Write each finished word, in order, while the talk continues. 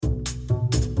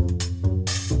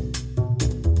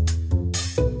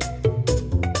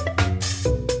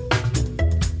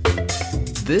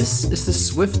This is the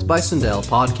Swift by Sundell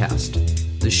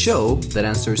podcast, the show that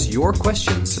answers your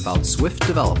questions about Swift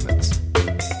development.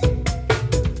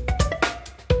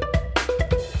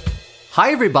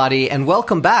 Hi everybody, and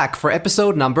welcome back for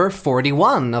episode number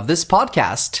 41 of this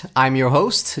podcast. I'm your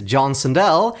host, John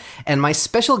Sundell, and my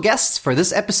special guest for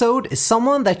this episode is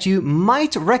someone that you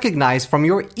might recognize from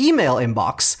your email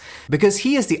inbox, because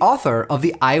he is the author of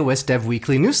the iOS Dev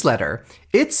Weekly newsletter.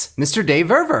 It's Mr. Dave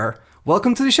Verver.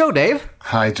 Welcome to the show, Dave.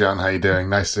 Hi, John. How you doing?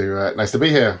 Nice to be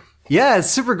here. Yeah,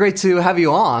 it's super great to have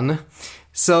you on.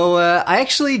 So I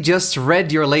actually just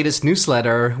read your latest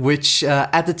newsletter, which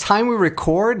at the time we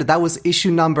record, that was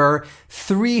issue number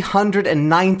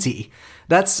 390.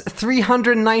 That's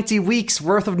 390 weeks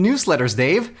worth of newsletters,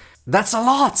 Dave. That's a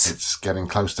lot. It's getting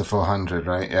close to 400,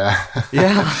 right? Yeah.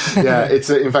 Yeah. Yeah.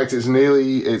 In fact, it's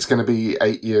going to be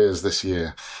 8 years this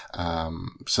year.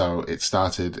 So it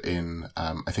started in,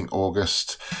 I think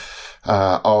August,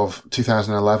 of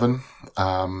 2011.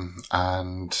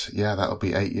 And yeah, that'll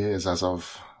be 8 years as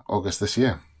of August this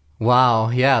year.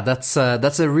 Wow. Yeah. That's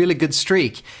a really good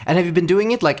streak. And have you been doing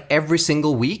it like every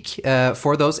single week,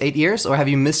 for those 8 years, or have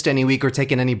you missed any week or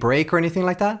taken any break or anything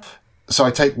like that? So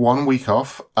I take 1 week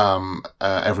off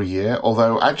every year,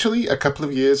 although actually a couple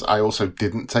of years I also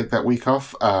didn't take that week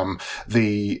off.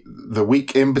 The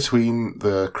week in between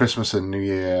the Christmas and New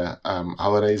Year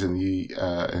holidays in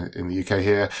the UK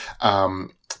here,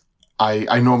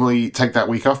 I normally take that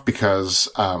week off because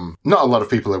not a lot of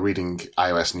people are reading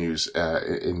iOS news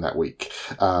in that week.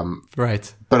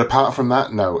 Right. But apart from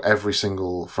that, no, every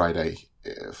single Friday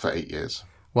for 8 years.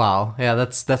 Wow. Yeah,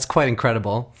 that's quite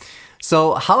incredible.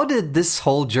 So how did this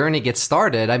whole journey get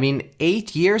started? I mean,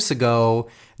 8 years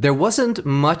ago, there wasn't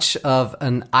much of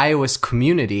an iOS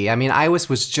community. I mean, iOS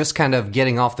was just kind of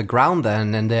getting off the ground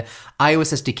then, and the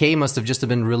iOS SDK must have just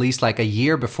been released like a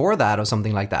year before that or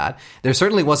something like that. There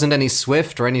certainly wasn't any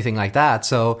Swift or anything like that.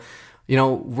 So,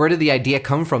 where did the idea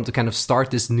come from to kind of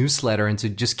start this newsletter and to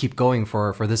just keep going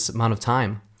for this amount of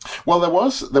time? Well, there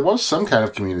was some kind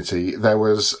of community. There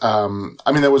was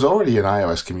already an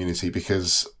iOS community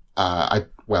because I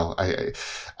don't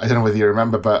know whether you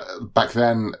remember, but back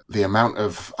then the amount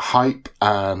of hype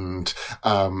and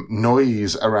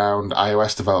noise around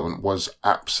iOS development was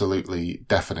absolutely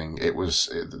deafening.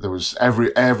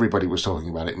 Everybody was talking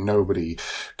about it. Nobody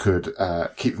could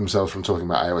keep themselves from talking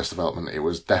about iOS development. It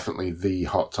was definitely the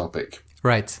hot topic.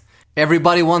 Right.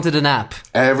 Everybody wanted an app.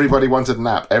 Everybody wanted an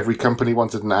app. Every company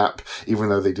wanted an app, even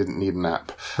though they didn't need an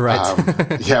app. Right.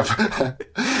 Yeah.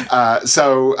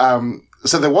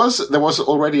 So there was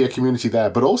already a community there,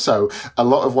 but also a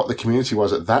lot of what the community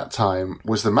was at that time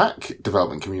was the Mac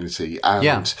development community.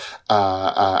 And,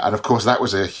 and of course that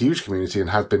was a huge community and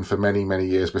had been for many, many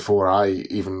years before I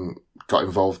even got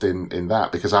involved in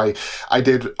that, because I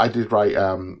did write,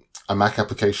 a Mac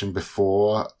application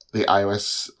before the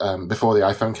before the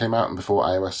iPhone came out and before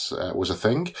iOS was a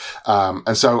thing.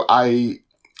 And so I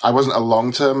wasn't a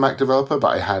long-term Mac developer, but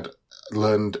I had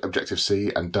learned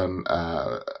Objective-C and done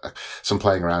some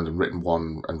playing around and written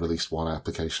one and released one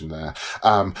application there.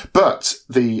 But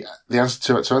the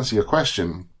answer to answer your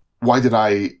question, why did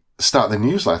I start the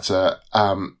newsletter?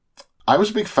 I was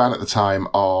a big fan at the time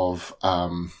of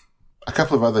a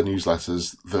couple of other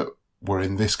newsletters that were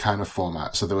in this kind of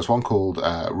format. So there was one called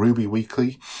Ruby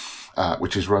Weekly,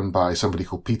 which is run by somebody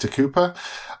called Peter Cooper.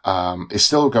 It's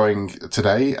still going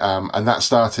today. And that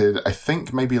started, I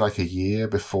think, maybe like a year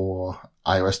before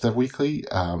iOS Dev Weekly.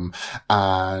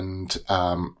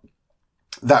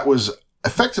 That was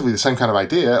effectively the same kind of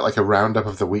idea, like a roundup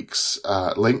of the week's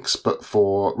links, but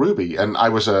for Ruby. And I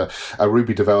was a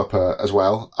Ruby developer as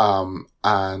well.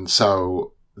 And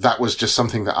so that was just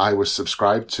something that I was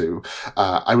subscribed to.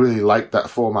 I really liked that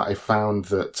format. I found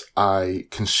that I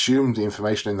consumed the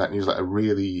information in that newsletter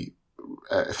really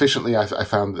efficiently. I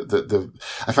found that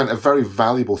I found a very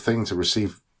valuable thing to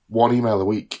receive one email a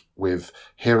week with,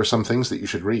 here are some things that you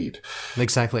should read.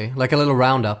 Exactly. Like a little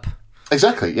roundup.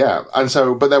 Exactly. Yeah. And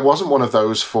so, but there wasn't one of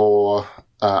those for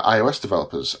iOS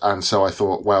developers. And so I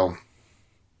thought, well,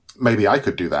 maybe I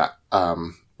could do that.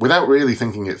 Without really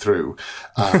thinking it through.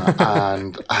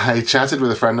 And I chatted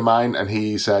with a friend of mine and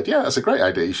he said, yeah, that's a great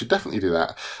idea. You should definitely do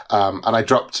that. And I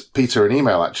dropped Peter an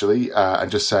email actually, and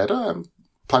just said, I'm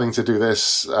planning to do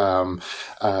this,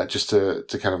 just to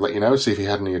kind of let you know, see if he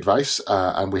had any advice.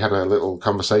 And we had a little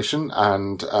conversation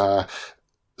and,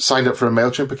 signed up for a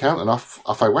MailChimp account and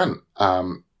off I went.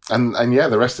 And yeah,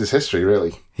 the rest is history,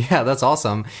 really. Yeah, that's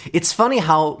awesome. It's funny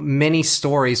how many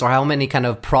stories or how many kind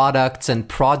of products and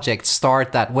projects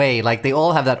start that way. Like they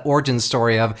all have that origin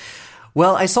story of,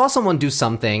 Well, I saw someone do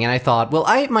something and I thought, well,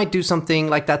 I might do something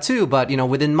like that too, but,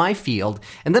 within my field.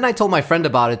 And then I told my friend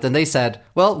about it and they said,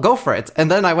 well, go for it. And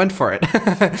then I went for it.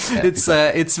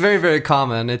 It's very, very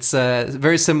common. It's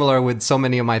very similar with so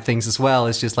many of my things as well.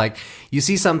 It's just like you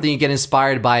see something, you get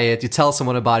inspired by it, you tell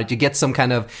someone about it, you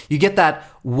get that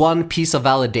one piece of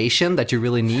validation that you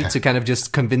really need to kind of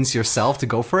just convince yourself to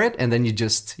go for it. And then you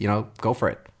just, go for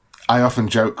it. I often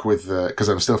joke with, because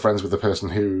I'm still friends with the person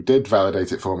who did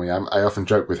validate it for me, I often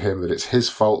joke with him that it's his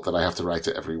fault that I have to write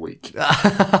it every week.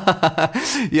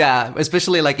 Yeah,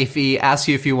 especially like if he asks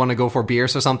you if you want to go for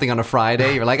beers or something on a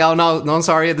Friday, you're like, oh, no, I'm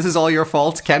sorry, this is all your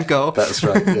fault, can't go. That's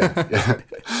right, yeah.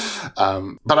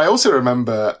 But I also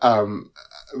remember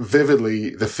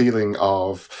vividly the feeling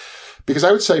of, because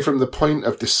I would say from the point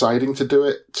of deciding to do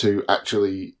it to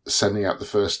actually sending out the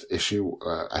first issue,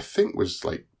 I think was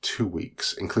like 2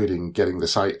 weeks, including getting the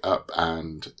site up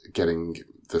and getting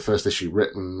the first issue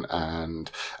written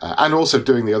and also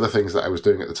doing the other things that I was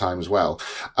doing at the time as well.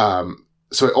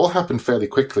 So it all happened fairly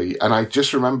quickly. And I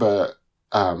just remember,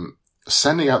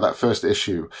 sending out that first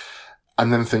issue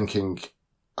and then thinking,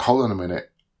 hold on a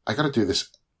minute, I got to do this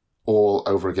all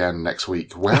over again next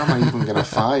week. Where am I even going to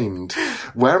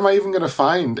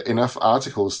find enough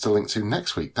articles to link to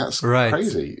next week? That's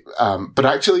crazy. But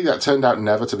actually that turned out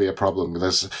never to be a problem.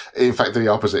 In fact, the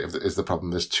opposite is the problem.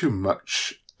 There's too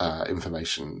much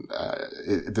information.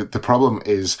 The problem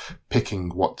is picking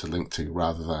what to link to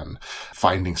rather than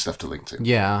finding stuff to link to.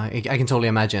 Yeah, I can totally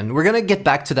imagine. We're going to get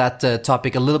back to that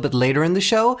topic a little bit later in the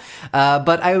show.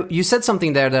 But you said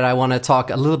something there that I want to talk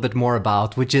a little bit more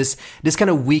about, which is this kind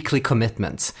of weekly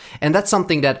commitment. And that's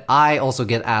something that I also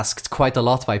get asked quite a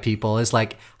lot by people is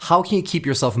like, how can you keep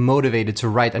yourself motivated to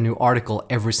write a new article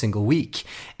every single week?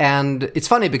 And it's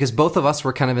funny because both of us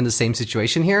were kind of in the same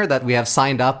situation here, that we have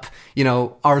signed up,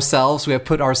 ourselves. We have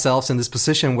put ourselves in this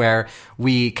position where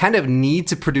we kind of need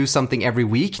to produce something every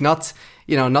week, not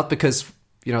because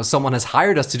someone has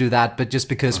hired us to do that, but just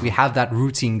because we have that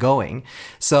routine going.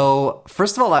 So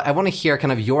first of all, I want to hear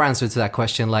kind of your answer to that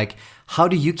question. Like, how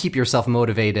do you keep yourself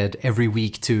motivated every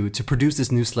week to produce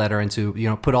this newsletter and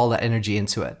to, put all that energy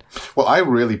into it? Well, I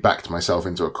really backed myself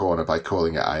into a corner by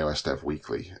calling it iOS Dev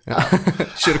Weekly.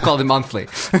 Should have called it monthly.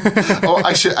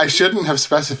 I shouldn't have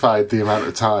specified the amount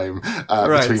of time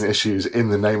between issues in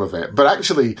the name of it. But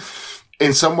actually,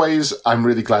 in some ways, I'm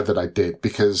really glad that I did,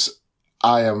 because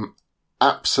I am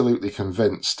absolutely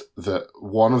convinced that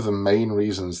one of the main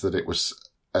reasons that it was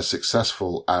as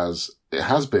successful as it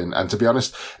has been, and to be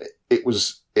honest,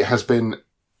 it has been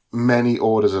many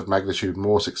orders of magnitude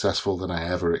more successful than I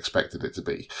ever expected it to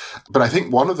be. But I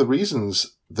think one of the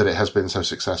reasons that it has been so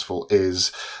successful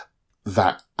is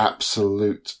that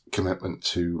absolute commitment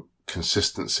to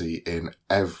consistency in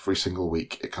every single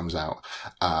week it comes out.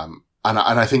 And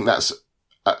I think that's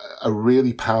a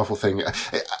really powerful thing.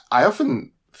 I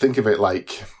often think of it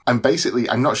like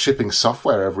I'm not shipping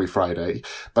software every Friday,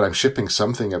 but I'm shipping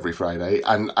something every Friday.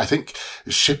 And I think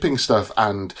shipping stuff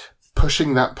and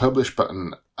pushing that publish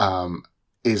button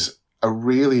is a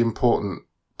really important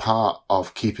part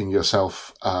of keeping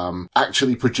yourself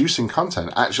actually producing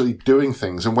content, actually doing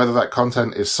things. And whether that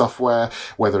content is software,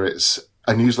 whether it's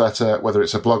a newsletter, whether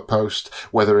it's a blog post,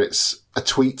 whether it's a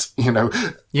tweet,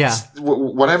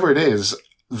 whatever it is,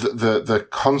 the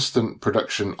constant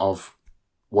production of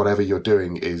whatever you're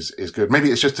doing is good. Maybe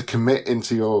it's just to commit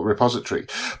into your repository,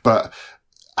 but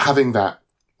having that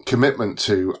commitment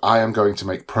to, I am going to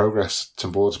make progress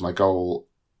towards my goal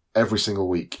every single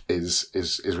week is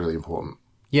really important.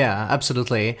 Yeah,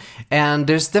 absolutely. And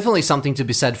there's definitely something to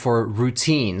be said for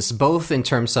routines, both in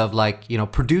terms of like,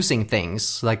 producing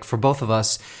things, like for both of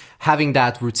us, having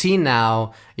that routine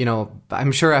now,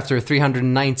 I'm sure after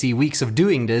 390 weeks of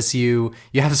doing this, you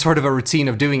have sort of a routine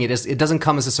of doing it. It doesn't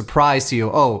come as a surprise to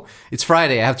you. Oh, it's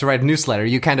Friday, I have to write a newsletter.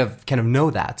 You kind of know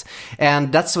that.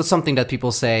 And that's something that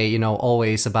people say,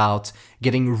 always about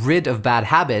getting rid of bad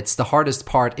habits. The hardest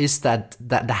part is that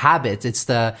the habit. It's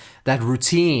that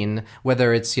routine,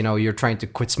 whether it's, you're trying to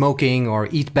quit smoking or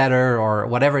eat better or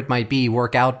whatever it might be,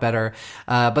 work out better.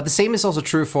 But the same is also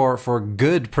true for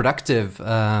good, productive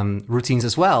routines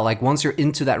as well. Like once you're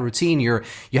into that routine, you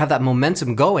have that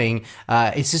momentum going.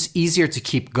 It's just easier to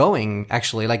keep going,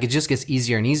 actually. Like it just gets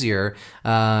easier and easier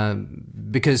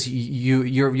because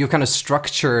you're kind of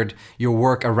structured your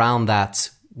work around that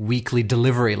weekly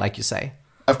delivery, like you say.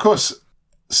 Of course,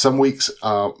 some weeks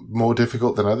are more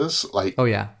difficult than others. Like, oh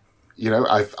yeah.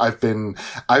 I've written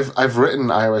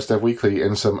iOS Dev Weekly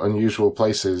in some unusual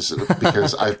places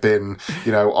because I've been,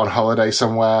 on holiday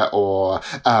somewhere, or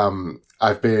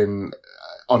I've been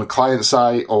on a client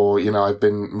site, or, I've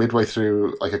been midway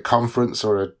through like a conference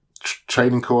or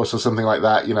training course or something like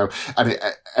that, and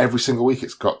every single week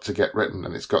it's got to get written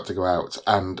and it's got to go out.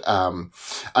 And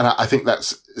I think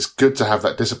it's good to have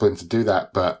that discipline to do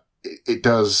that, but it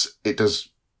does,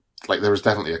 like, there is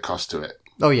definitely a cost to it.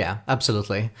 Oh yeah,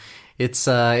 absolutely. It's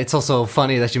also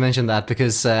funny that you mentioned that,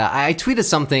 because I tweeted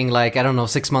something like, I don't know,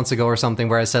 6 months ago or something,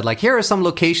 where I said, like, here are some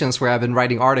locations where I've been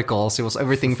writing articles. It was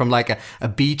everything from like a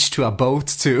beach to a boat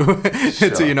to, sure.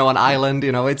 to, an island.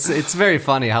 It's very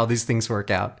funny how these things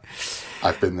work out.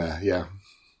 I've been there, yeah.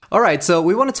 All right, so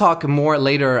we want to talk more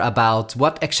later about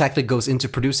what exactly goes into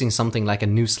producing something like a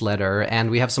newsletter,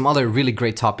 and we have some other really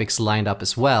great topics lined up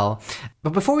as well.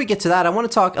 But before we get to that, I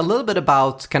want to talk a little bit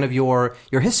about kind of your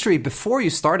history before you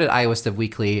started iOS Dev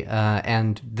Weekly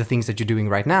and the things that you're doing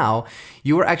right now.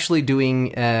 You were actually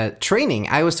doing training,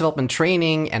 iOS development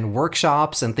training and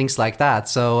workshops and things like that.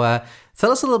 So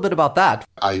tell us a little bit about that.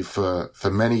 For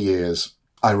many years,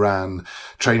 I ran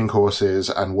training courses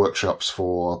and workshops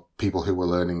for people who were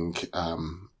learning.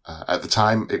 At the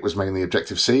time, it was mainly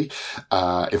Objective-C.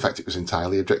 In fact, it was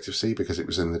entirely Objective-C because it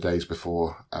was in the days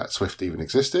before Swift even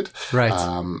existed. Right.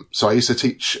 So I used to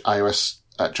teach iOS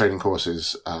training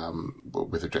courses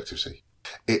with Objective-C.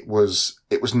 It was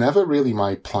never really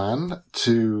my plan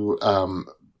to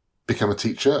become a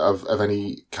teacher of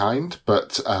any kind,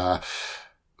 but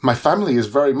my family is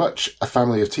very much a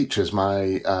family of teachers.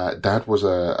 My dad was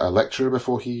a lecturer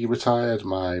before he retired.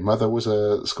 My mother was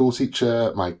a school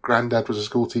teacher. My granddad was a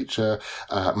school teacher.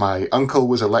 My uncle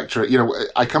was a lecturer.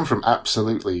 I come from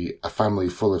absolutely a family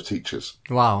full of teachers.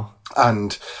 Wow.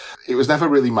 And it was never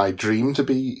really my dream to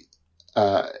be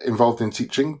involved in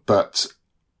teaching, but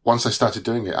once I started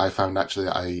doing it, I found actually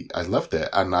I loved it,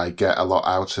 and I get a lot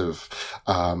out of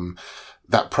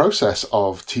that process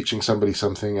of teaching somebody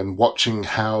something and watching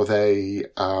how they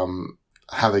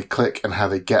click and how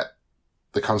they get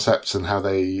the concepts and how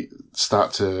they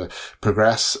start to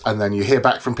progress. And then you hear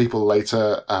back from people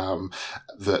later,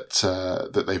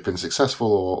 that they've been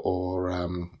successful or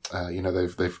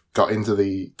they've got into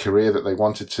the career that they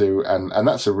wanted to. And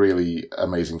that's a really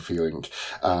amazing feeling.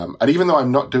 And even though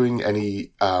I'm not doing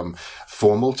any,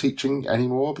 formal teaching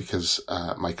anymore because,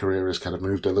 my career has kind of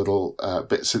moved a little,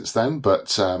 bit since then,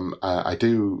 but, I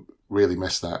do really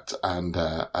miss that. And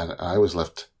I always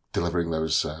loved delivering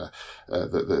those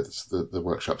the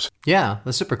workshops. Yeah,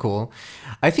 that's super cool.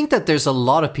 I think that there's a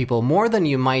lot of people, more than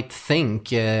you might think,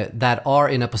 that are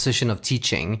in a position of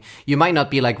teaching. You might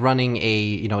not be like running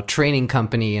a training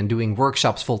company and doing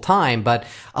workshops full time, but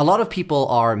a lot of people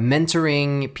are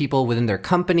mentoring people within their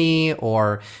company,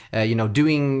 or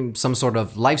doing some sort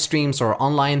of live streams or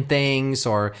online things,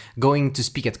 or going to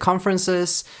speak at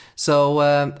conferences. So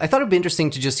I thought it'd be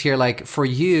interesting to just hear, like, for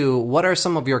you, what are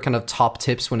some of your kind of top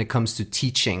tips when it comes to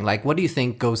teaching? Like, what do you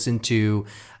think goes into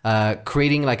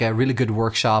creating like a really good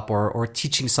workshop or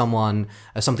teaching someone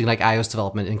something like iOS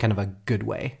development in kind of a good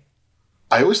way?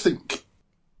 I always think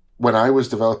when I was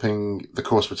developing the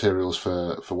course materials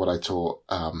for what I taught,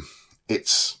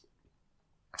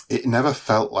 it never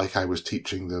felt like I was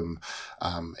teaching them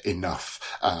enough,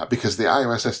 because the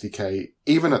iOS SDK,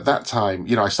 even at that time,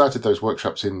 I started those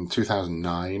workshops in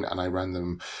 2009 and I ran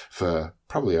them for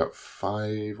probably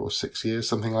 5 or 6 years,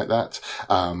 something like that.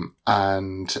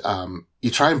 You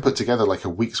try and put together like a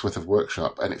week's worth of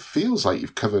workshop and it feels like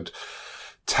you've covered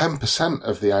 10%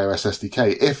 of the iOS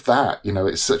SDK, if that.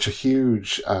 It's such a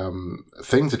huge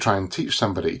thing to try and teach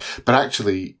somebody, but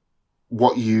actually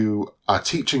what you are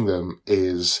teaching them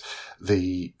is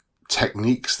the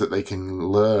techniques that they can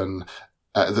learn,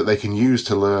 that they can use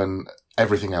to learn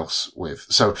everything else with.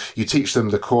 So you teach them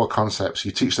the core concepts,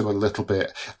 you teach them a little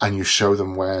bit, and you show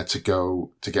them where to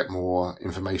go to get more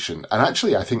information. And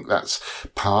actually, I think that's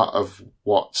part of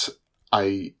what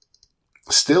I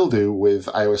still do with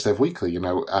iOS Dev Weekly.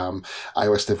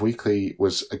 iOS Dev Weekly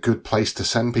was a good place to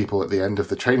send people at the end of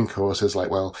the training courses,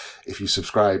 like, well, if you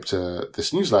subscribe to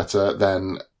this newsletter,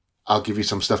 then I'll give you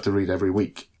some stuff to read every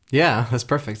week. Yeah, that's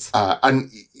perfect.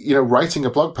 And writing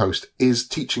a blog post is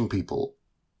teaching people.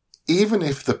 Even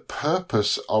if the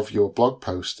purpose of your blog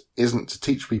post isn't to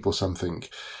teach people something,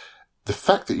 the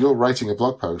fact that you're writing a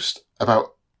blog post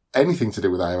about anything to do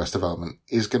with iOS development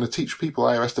is going to teach people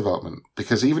iOS development,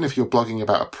 because even if you're blogging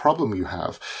about a problem you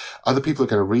have, other people are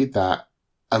going to read that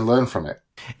and learn from it.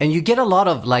 And you get a lot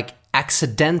of like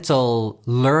accidental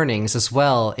learnings as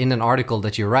well in an article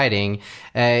that you're writing.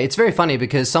 It's very funny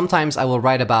because sometimes I will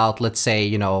write about, let's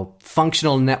say,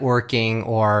 functional networking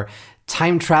or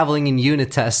time traveling in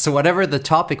unit tests or whatever the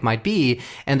topic might be.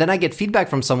 And then I get feedback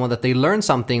from someone that they learned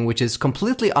something which is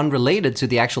completely unrelated to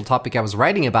the actual topic I was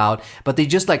writing about, but they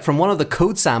just like from one of the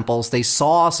code samples, they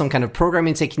saw some kind of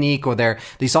programming technique or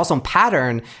they saw some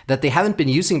pattern that they haven't been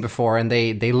using before, and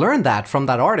they learned that from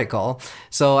that article.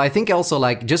 So I think also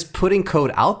like just putting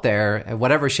code out there,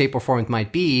 whatever shape or form it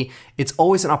might be, it's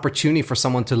always an opportunity for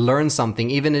someone to learn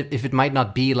something, even if it might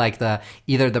not be like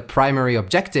either the primary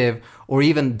objective or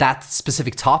even that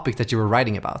specific topic that you were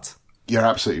writing about. You're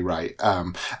absolutely right.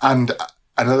 And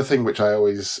another thing which I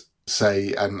always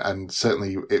say, and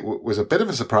certainly it was a bit of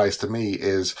a surprise to me,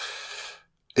 is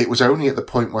it was only at the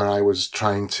point where I was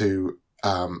trying to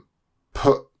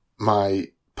put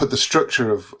the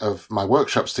structure of my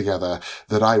workshops together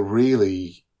that I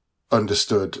really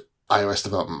understood iOS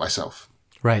development myself.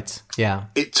 Right. Yeah.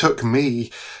 It took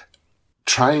me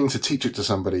trying to teach it to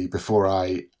somebody before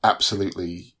I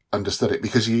absolutely understood it,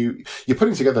 because you're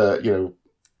putting together,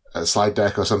 a slide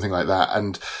deck or something like that.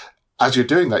 And as you're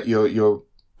doing that, you're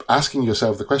asking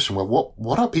yourself the question, well,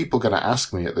 what are people going to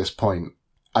ask me at this point?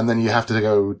 And then you have to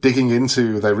go digging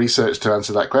into their research to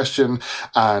answer that question.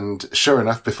 And sure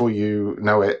enough, before you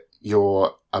know it,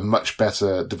 you're a much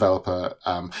better developer,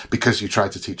 because you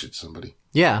tried to teach it to somebody.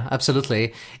 Yeah,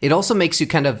 absolutely. It also makes you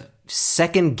kind of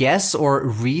second guess or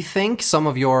rethink some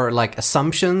of your like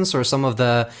assumptions or some of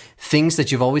the things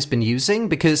that you've always been using,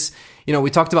 because, we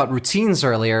talked about routines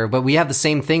earlier, but we have the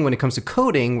same thing when it comes to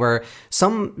coding, where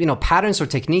some, patterns or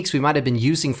techniques we might have been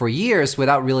using for years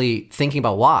without really thinking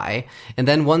about why. And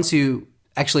then once you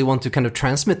actually want to kind of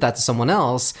transmit that to someone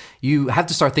else, you have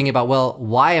to start thinking about, well,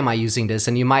 why am I using this?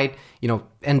 And you might,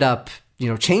 end up,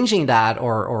 changing that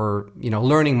or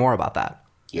learning more about that.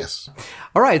 Yes.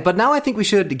 All right, but now I think we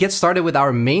should get started with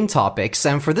our main topics.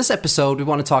 And for this episode, we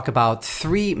want to talk about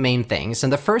three main things.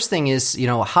 And the first thing is,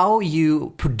 how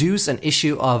you produce an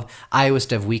issue of iOS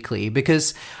Dev Weekly,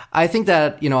 because I think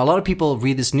that, a lot of people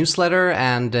read this newsletter,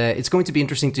 and it's going to be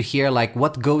interesting to hear like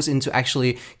what goes into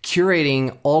actually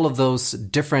curating all of those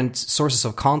different sources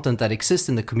of content that exist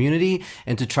in the community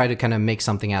and to try to kind of make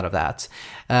something out of that.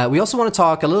 We also want to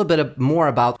talk a little bit more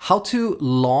about how to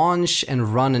launch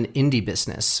and run an indie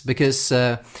business, because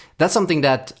that's something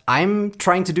that I'm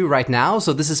trying to do right now.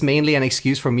 So this is mainly an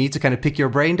excuse for me to kind of pick your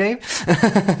brain, Dave.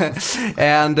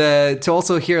 And to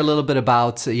also hear a little bit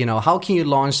about, how can you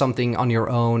launch something on your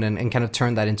own and kind of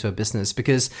turn that into a business?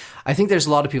 Because I think there's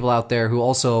a lot of people out there who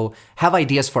also have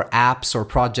ideas for apps or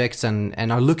projects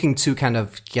and are looking to kind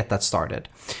of get that started.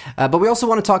 But we also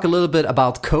want to talk a little bit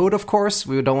about code, of course.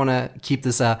 We don't want to keep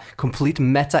this a complete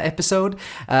meta episode.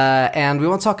 And we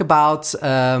want to talk about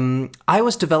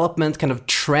iOS development kind of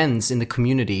trends in the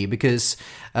community, because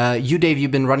you, Dave, you've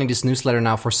been running this newsletter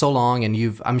now for so long,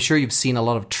 and I'm sure you've seen a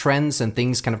lot of trends and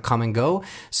things kind of come and go.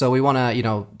 So we want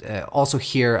to, also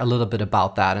hear a little bit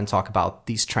about that and talk about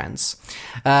these trends.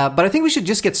 But I think we should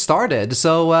just get started.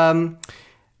 So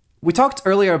we talked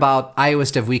earlier about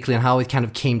iOS Dev Weekly and how it kind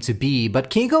of came to be,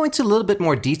 but can you go into a little bit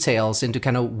more details into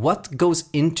kind of what goes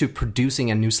into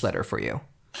producing a newsletter for you?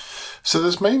 So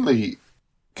there's mainly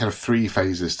kind of three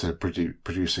phases to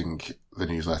producing the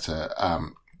newsletter.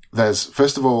 There's,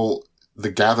 first of all, the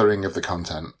gathering of the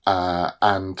content,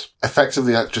 and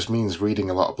effectively that just means reading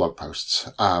a lot of blog posts.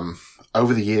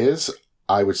 Over the years,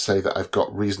 I would say that I've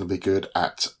got reasonably good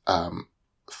at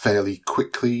fairly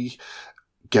quickly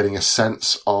getting a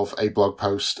sense of a blog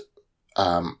post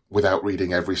without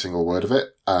reading every single word of it.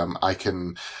 I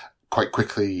can quite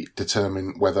quickly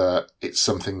determine whether it's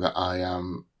something that I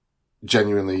am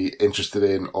genuinely interested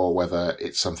in or whether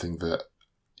it's something that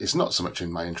is not so much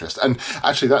in my interest. And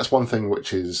actually, that's one thing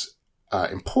which is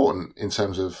important in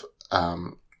terms of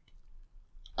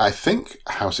I think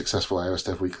how successful iOS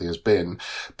Dev Weekly has been,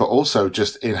 but also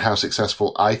just in how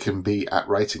successful I can be at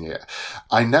writing it.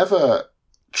 I never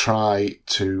try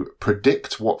to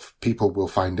predict what people will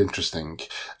find interesting.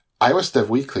 iOS Dev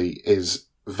Weekly is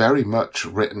very much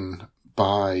written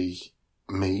by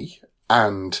me.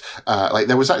 And,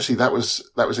 there was actually, that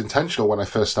was intentional when I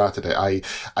first started it.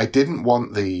 I didn't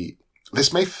want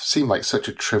this may seem like such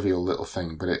a trivial little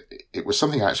thing, but it was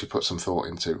something I actually put some thought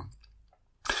into.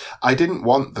 I didn't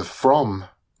want the from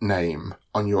name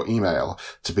on your email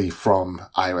to be from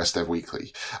iOS Dev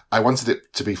Weekly. I wanted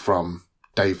it to be from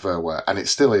Dave Verwer, and it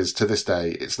still is to this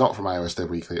day. It's not from iOS Dev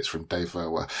Weekly, it's from Dave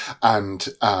Verwer. And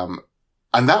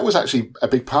that was actually a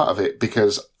big part of it,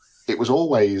 because it was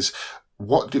always,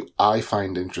 what do I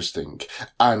find interesting?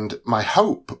 And my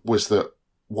hope was that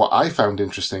what I found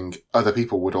interesting, other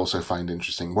people would also find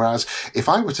interesting. Whereas if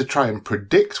I were to try and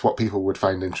predict what people would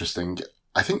find interesting,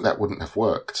 I think that wouldn't have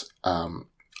worked.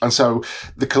 And so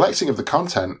the collecting of the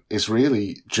content is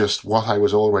really just what I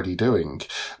was already doing,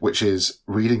 which is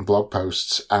reading blog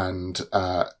posts and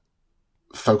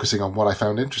focusing on what I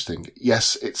found interesting.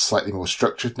 Yes, it's slightly more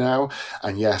structured now.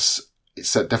 And yes,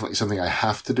 it's definitely something I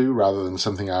have to do rather than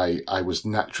something I was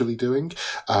naturally doing.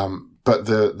 But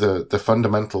the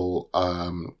fundamental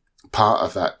part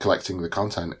of that collecting the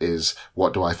content is,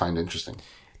 what do I find interesting?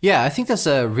 Yeah, I think that's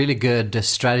a really good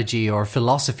strategy or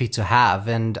philosophy to have.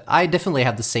 And I definitely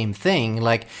have the same thing.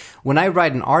 Like when I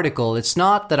write an article, it's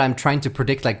not that I'm trying to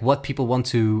predict like what people want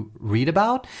to read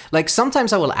about. Like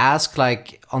sometimes I will ask,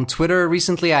 like on Twitter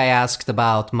recently, I asked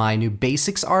about my new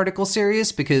basics article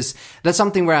series, because that's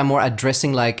something where I'm more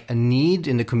addressing like a need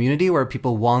in the community where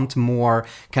people want more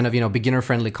kind of, beginner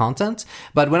friendly content.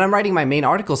 But when I'm writing my main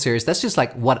article series, that's just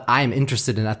like what I'm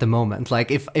interested in at the moment. Like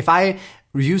if I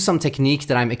use some technique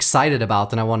that I'm excited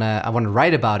about and I want to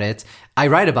write about it, I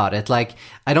write about it. Like,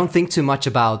 I don't think too much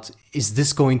about, is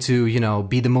this going to,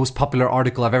 be the most popular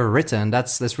article I've ever written?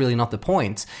 That's really not the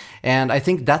point. And I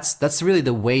think that's really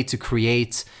the way to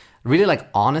create really like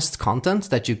honest content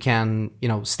that you can,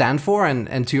 stand for.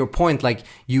 And to your point, like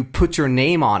you put your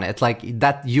name on it, like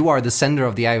that you are the sender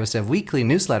of the iOS Dev Weekly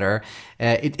newsletter.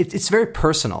 It's very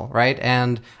personal, right?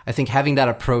 And I think having that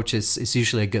approach is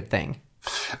usually a good thing.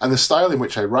 And the style in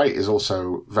which I write is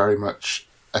also very much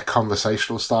a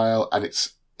conversational style, and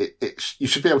you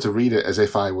should be able to read it as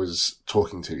if I was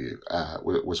talking to you,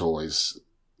 was always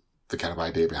the kind of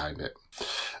idea behind it.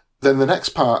 Then the next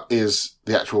part is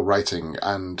the actual writing,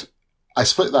 and I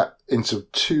split that into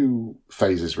two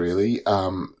phases, really.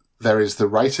 There is the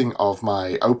writing of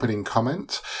my opening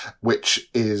comment, which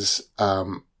is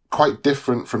quite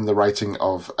different from the writing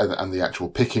of and the actual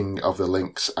picking of the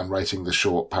links and writing the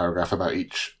short paragraph about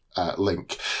each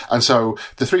link. And so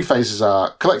the three phases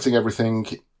are collecting everything,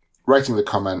 writing the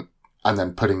comment, and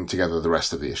then putting together the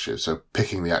rest of the issue. So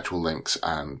picking the actual links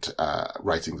and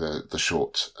writing the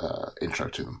short intro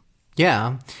to them.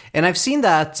 Yeah. And I've seen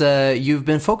that you've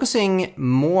been focusing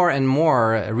more and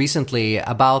more recently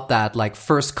about that like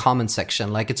first comment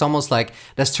section. Like it's almost like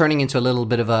that's turning into a little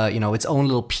bit of a, its own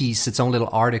little piece, its own little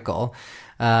article,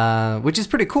 which is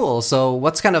pretty cool. So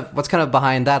what's kind of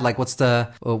behind that? Like what's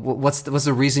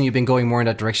the reason you've been going more in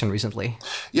that direction recently?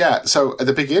 Yeah. So at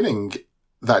the beginning,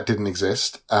 that didn't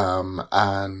exist.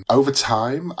 And over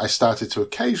time, I started to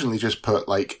occasionally just put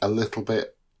like a little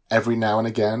bit every now and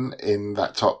again in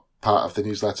that top part of the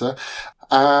newsletter.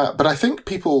 But I think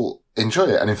people enjoy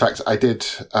it. And in fact, I did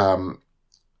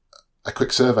a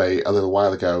quick survey a little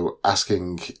while ago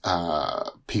asking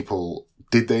people,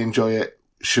 did they enjoy it?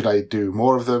 Should I do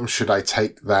more of them? Should I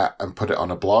take that and put it on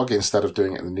a blog instead of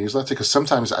doing it in the newsletter? Because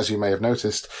sometimes, as you may have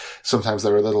noticed, sometimes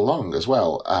they're a little long as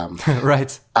well.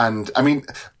 Right. And I mean,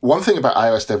 one thing about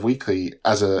iOS Dev Weekly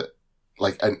as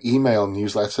an email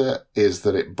newsletter is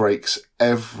that it breaks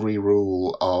every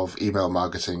rule of email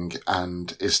marketing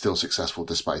and is still successful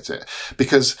despite it.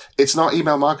 Because it's not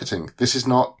email marketing. This is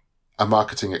not a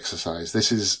marketing exercise.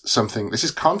 This is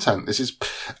content. This is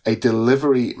a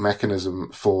delivery mechanism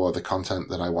for the content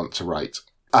that I want to write.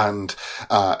 And,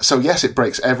 so yes, it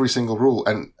breaks every single rule.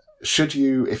 And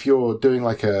if you're doing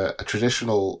like a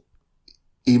traditional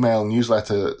email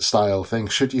newsletter style thing,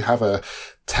 should you have a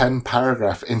 10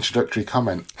 paragraph introductory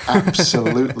comment?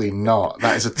 Absolutely not.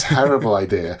 That is a terrible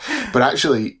idea. But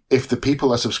actually, if the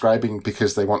people are subscribing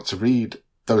because they want to read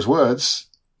those words,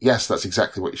 yes, that's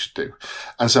exactly what you should do.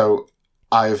 And so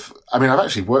I've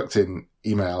actually worked in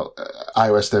email.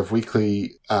 iOS Dev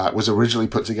Weekly was originally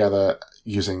put together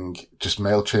using just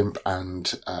MailChimp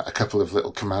and a couple of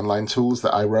little command line tools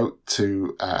that I wrote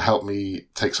to help me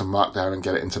take some markdown and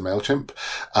get it into MailChimp.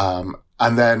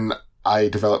 And then I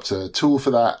developed a tool for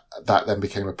that. That then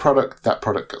became a product. That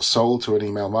product got sold to an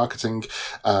email marketing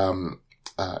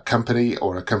company,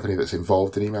 or a company that's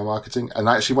involved in email marketing. And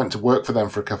I actually went to work for them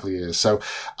for a couple of years. So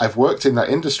I've worked in that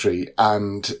industry,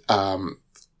 and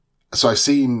so I've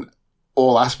seen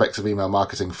all aspects of email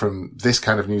marketing from this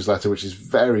kind of newsletter, which is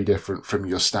very different from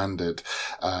your standard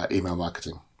email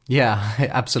marketing. Yeah,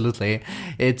 absolutely.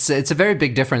 It's a very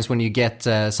big difference when you get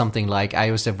something like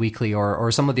iOS Dev Weekly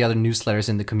or some of the other newsletters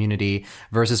in the community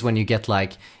versus when you get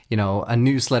like, a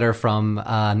newsletter from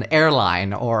an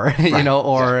airline or, right.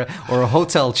 or a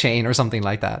hotel chain or something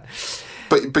like that.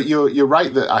 But you're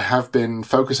right that I have been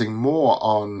focusing more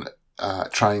on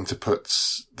trying to put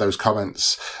those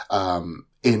comments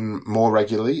in more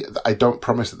regularly. I don't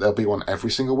promise that there'll be one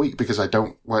every single week, because I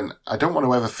don't want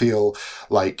to ever feel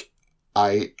like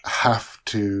I have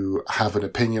to have an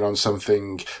opinion on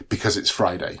something because it's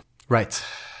Friday. Right.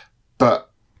 But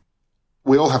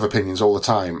we all have opinions all the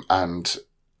time, and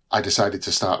I decided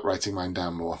to start writing mine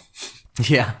down more.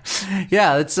 Yeah.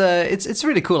 It's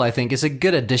really cool. I think it's a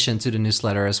good addition to the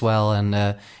newsletter as well.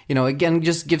 And, again,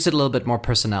 just gives it a little bit more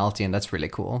personality, and that's really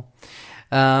cool.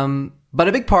 But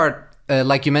a big part,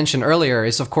 like you mentioned earlier,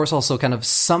 is of course also kind of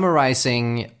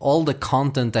summarizing all the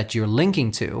content that you're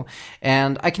linking to.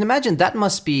 And I can imagine that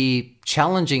must be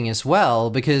challenging as well,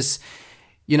 because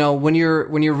when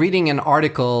you're reading an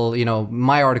article,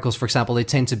 my articles, for example, they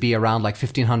tend to be around like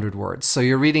 1,500 words. So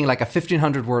you're reading like a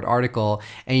 1,500 word article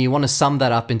and you want to sum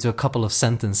that up into a couple of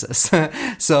sentences.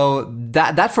 So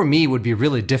that for me would be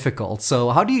really difficult.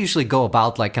 So how do you usually go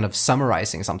about like kind of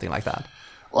summarizing something like that?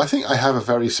 Well, I think I have a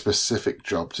very specific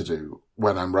job to do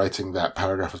when I'm writing that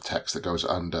paragraph of text that goes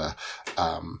under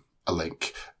a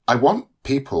link. I want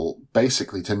people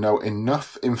basically to know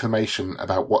enough information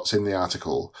about what's in the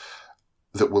article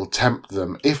that will tempt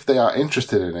them, if they are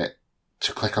interested in it,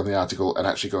 to click on the article and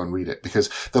actually go and read it. Because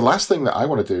the last thing that I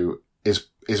want to do is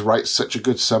write such a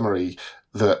good summary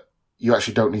that you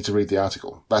actually don't need to read the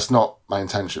article. That's not my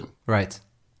intention. Right.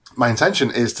 My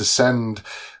intention is to send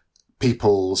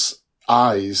people's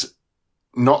eyes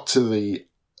not to the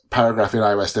paragraph in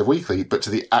iOS Dev Weekly, but to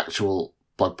the actual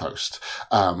blog post.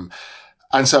 And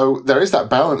so there is that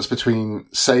balance between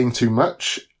saying too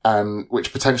much and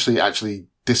which potentially actually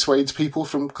dissuades people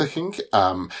from clicking,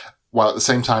 while at the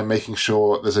same time making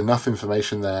sure there's enough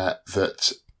information there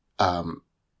that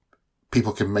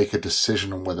people can make a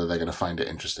decision on whether they're going to find it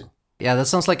interesting. Yeah, that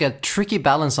sounds like a tricky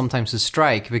balance sometimes to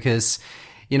strike, because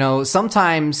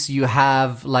sometimes you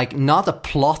have like not a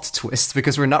plot twist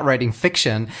because we're not writing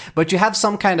fiction, but you have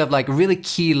some kind of like really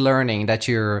key learning that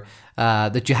you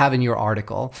have in your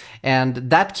article. And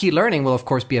that key learning will of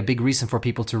course be a big reason for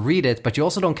people to read it, but you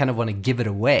also don't kind of want to give it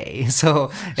away. So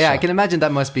yeah, sure. I can imagine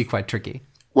that must be quite tricky.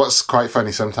 What's quite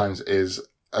funny sometimes is,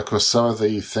 of course, some of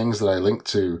the things that I link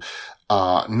to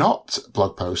are not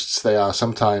blog posts. They are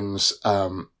sometimes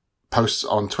posts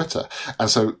on Twitter. And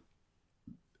so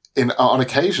on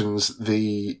occasions,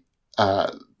 the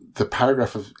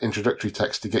paragraph of introductory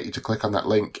text to get you to click on that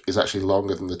link is actually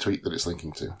longer than the tweet that it's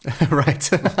linking to. Right.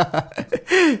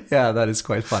 Yeah, that is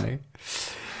quite funny.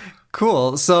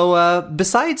 Cool. So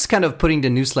besides kind of putting the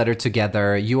newsletter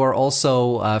together, you are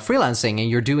also freelancing, and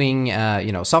you're doing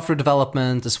software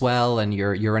development as well, and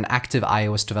you're an active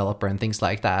iOS developer and things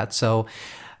like that. So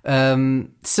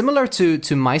similar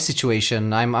to my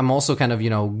situation, I'm also kind of,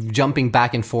 jumping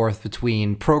back and forth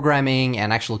between programming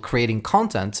and actual creating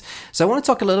content. So I want to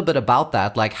talk a little bit about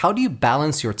that. Like, how do you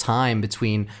balance your time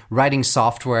between writing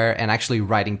software and actually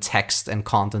writing text and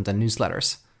content and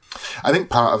newsletters? I think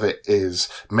part of it is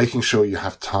making sure you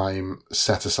have time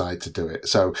set aside to do it.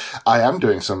 So I am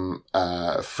doing some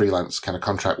freelance kind of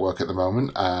contract work at the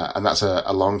moment, and that's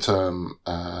a long-term,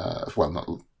 not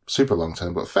super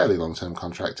long-term, but fairly long-term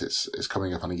contract. It's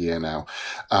coming up on a year now.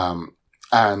 But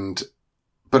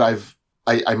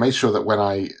I made sure that when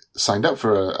I signed up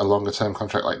for a longer-term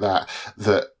contract like that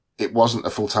it wasn't a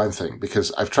full-time thing,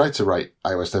 because I've tried to write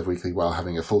iOS Dev Weekly while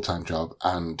having a full-time job,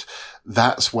 and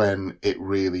that's when it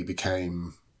really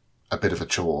became a bit of a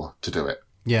chore to do it.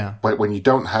 Yeah. When you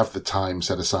don't have the time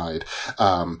set aside.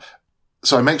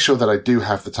 So I make sure that I do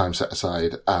have the time set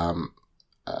aside,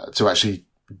 to actually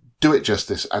do it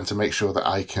justice, and to make sure that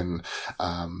I can,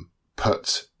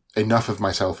 put enough of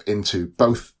myself into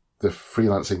both the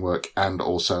freelancing work and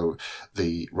also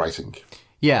the writing.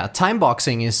 Yeah, time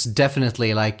boxing is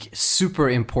definitely like super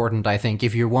important, I think,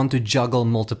 if you want to juggle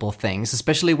multiple things,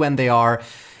 especially when they are,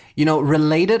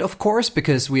 related, of course,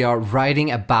 because we are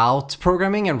writing about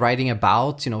programming and writing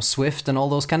about, Swift and all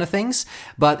those kind of things.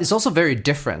 But it's also very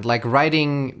different. Like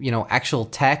writing, actual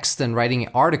text and writing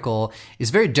an article is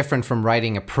very different from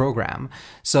writing a program.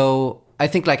 So I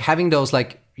think like having those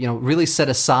really set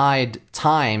aside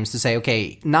times to say,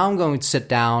 okay, now I'm going to sit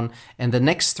down and the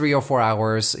next 3 or 4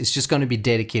 hours is just going to be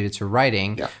dedicated to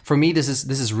writing. Yeah. For me, this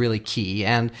is really key.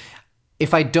 And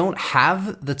if I don't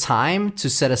have the time to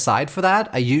set aside for that,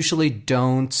 I usually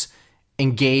don't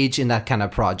engage in that kind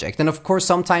of project. And of course,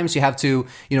 sometimes you have to,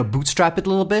 bootstrap it a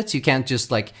little bit. You can't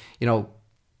just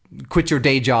quit your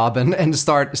day job and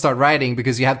start writing,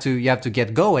 because you have to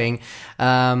get going.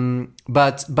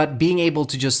 But being able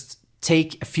to just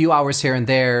take a few hours here and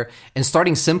there, and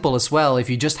starting simple as well. If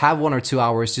you just have 1 or 2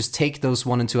 hours, just take those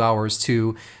 1 and 2 hours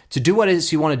to do what it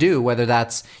is you want to do, whether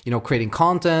that's, creating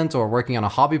content or working on a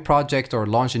hobby project or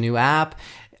launch a new app.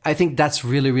 I think that's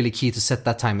really, really key to set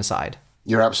that time aside.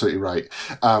 You're absolutely right.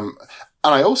 And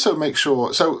I also make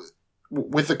sure, so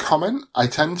with the comment, I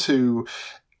tend to,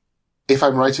 if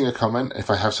I'm writing a comment, if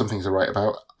I have something to write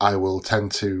about, I will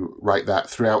tend to write that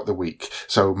throughout the week.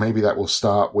 So maybe that will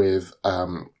start with,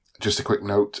 just a quick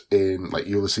note in like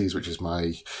Ulysses, which is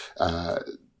my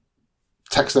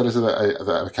text editor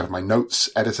that kind of my notes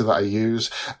editor that I use.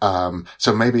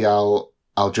 So maybe I'll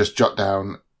just jot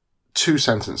down 2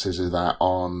 sentences of that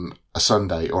on a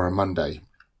Sunday or a Monday.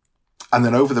 And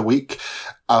then over the week,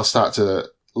 I'll start to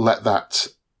let that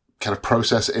kind of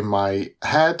process in my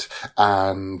head,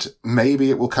 and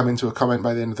maybe it will come into a comment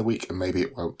by the end of the week, and maybe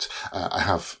it won't. I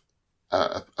have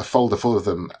a folder full of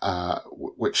them,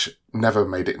 which never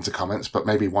made it into comments, but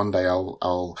maybe one day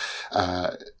I'll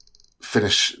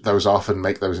finish those off and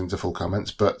make those into full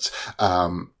comments. But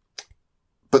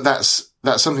that's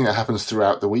something that happens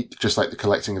throughout the week, just like the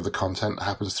collecting of the content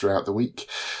happens throughout the week.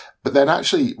 But then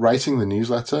actually writing the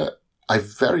newsletter, I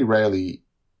very rarely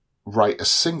write a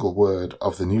single word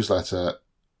of the newsletter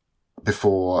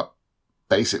before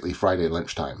basically Friday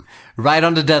lunchtime. Right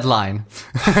on the deadline.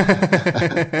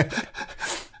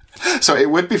 So it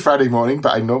would be Friday morning,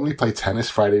 but I normally play tennis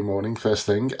Friday morning first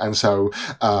thing. And so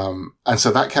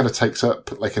that kind of takes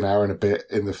up like an hour and a bit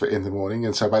in the morning.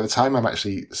 And so by the time I'm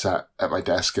actually sat at my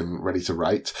desk and ready to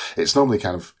write, it's normally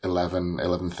kind of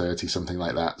 11:30, something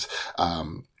like that.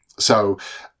 So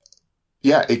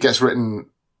yeah, it gets written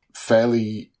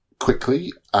fairly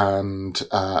quickly, and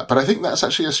but I think that's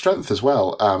actually a strength as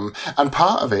well. And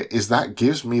part of it is that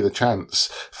gives me the chance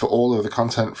for all of the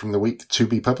content from the week to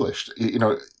be published. You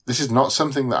know, this is not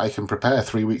something that I can prepare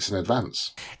 3 weeks in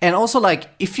advance. And also, like,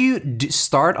 if you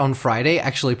start on Friday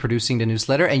actually producing the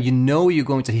newsletter, and you know you're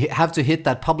going to have to hit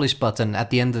that publish button at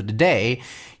the end of the day,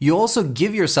 you also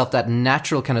give yourself that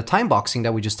natural kind of time boxing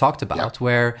that we just talked about,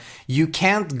 where you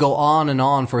can't go on and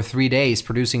on for 3 days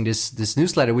producing this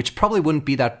newsletter, which probably wouldn't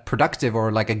be that productive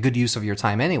or like a good use of your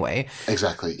time anyway.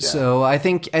 Exactly. Yeah. So I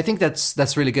think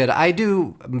that's really good. I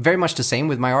do very much the same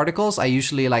with my articles. I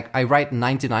usually I write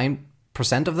 99%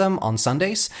 of them on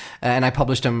Sundays, and I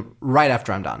publish them right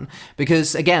after I'm done,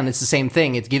 because again, it's the same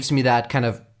thing. It gives me that kind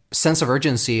of sense of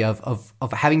urgency of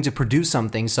having to produce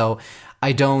something, so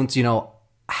I don't,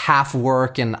 half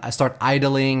work and I start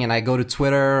idling and I go to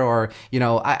Twitter, or,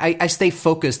 I stay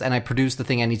focused and I produce the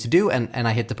thing I need to do, and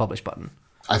I hit the publish button.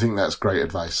 I think that's great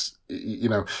advice.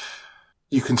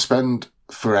 You can spend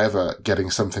forever getting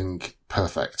something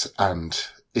perfect, and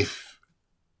if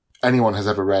anyone has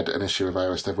ever read an issue of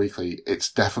iOS Dev Weekly,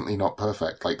 it's definitely not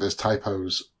perfect. Like, there's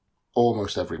typos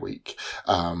almost every week.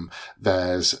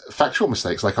 There's factual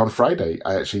mistakes. Like on Friday,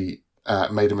 I actually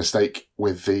made a mistake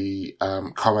with the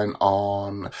comment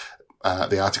on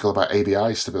the article about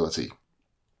ABI stability.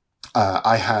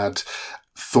 I had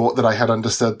thought that I had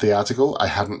understood the article. I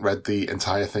hadn't read the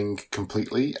entire thing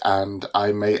completely, and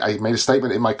I made a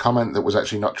statement in my comment that was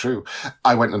actually not true.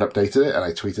 I went and updated it, and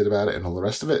I tweeted about it and all the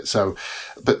rest of it. So,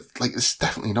 but like, it's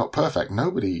definitely not perfect.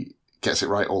 Nobody gets it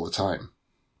right all the time.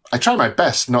 I try my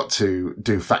best not to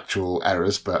do factual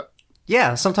errors, but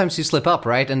yeah, sometimes you slip up,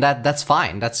 right? And that's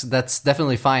fine. That's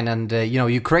definitely fine. And,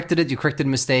 you corrected a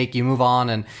mistake, you move on,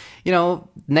 and,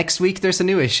 next week there's a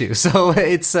new issue. So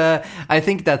it's, I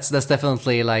think that's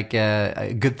definitely like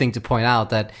a good thing to point out,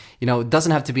 that, it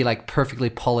doesn't have to be like perfectly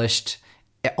polished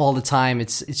all the time.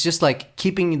 It's just like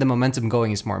keeping the momentum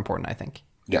going is more important, I think.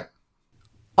 Yeah.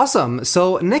 Awesome.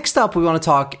 So next up, we want to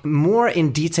talk more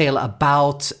in detail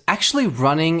about actually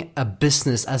running a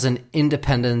business as an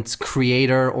independent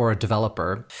creator or a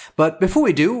developer. But before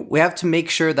we do, we have to make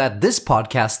sure that this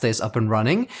podcast stays up and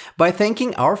running by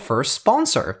thanking our first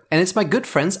sponsor, and it's my good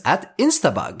friends at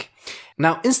Instabug.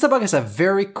 Now, Instabug has a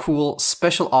very cool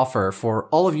special offer for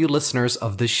all of you listeners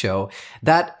of this show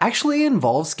that actually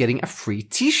involves getting a free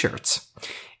t-shirt.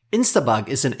 Instabug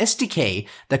is an SDK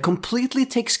that completely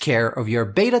takes care of your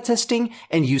beta testing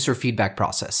and user feedback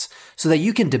process, so that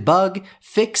you can debug,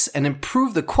 fix, and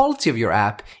improve the quality of your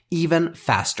app even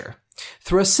faster.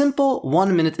 Through a simple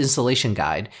 1-minute installation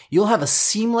guide, you'll have a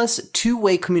seamless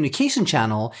two-way communication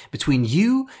channel between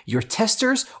you, your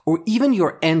testers, or even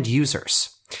your end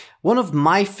users. One of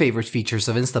my favorite features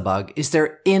of Instabug is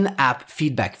their in-app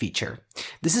feedback feature.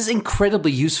 This is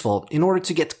incredibly useful in order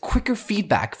to get quicker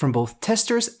feedback from both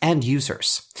testers and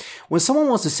users. When someone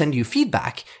wants to send you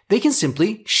feedback, they can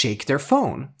simply shake their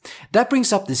phone. That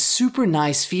brings up this super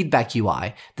nice feedback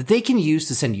UI that they can use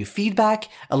to send you feedback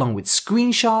along with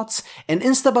screenshots, and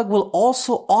Instabug will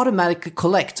also automatically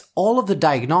collect all of the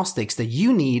diagnostics that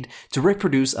you need to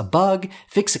reproduce a bug,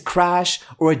 fix a crash,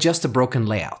 or adjust a broken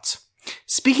layout.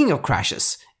 Speaking of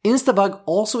crashes, Instabug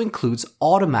also includes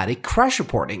automatic crash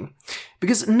reporting,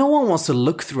 because no one wants to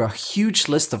look through a huge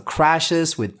list of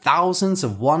crashes with thousands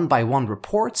of one-by-one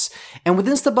reports, and with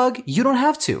Instabug, you don't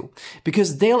have to,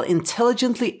 because they'll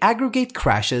intelligently aggregate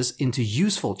crashes into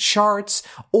useful charts,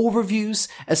 overviews,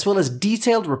 as well as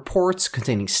detailed reports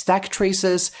containing stack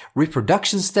traces,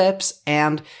 reproduction steps,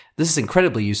 and, this is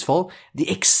incredibly useful, the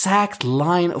exact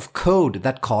line of code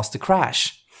that caused the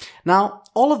crash. Now,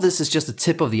 all of this is just the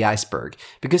tip of the iceberg,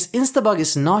 because Instabug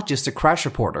is not just a crash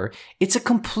reporter, it's a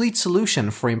complete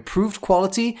solution for improved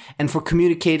quality and for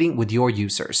communicating with your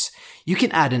users. You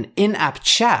can add an in-app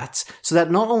chat so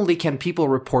that not only can people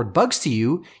report bugs to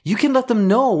you, you can let them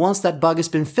know once that bug has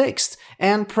been fixed,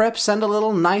 and perhaps send a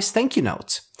little nice thank you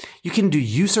note. You can do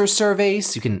user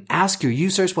surveys, you can ask your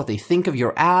users what they think of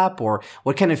your app or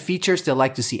what kind of features they'd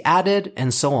like to see added,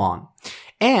 and so on.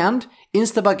 And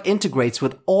Instabug integrates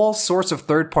with all sorts of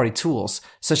third-party tools,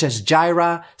 such as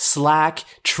Jira, Slack,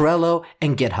 Trello,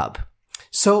 and GitHub.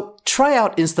 So try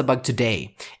out Instabug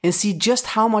today and see just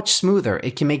how much smoother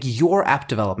it can make your app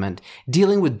development,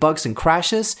 dealing with bugs and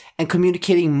crashes, and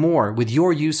communicating more with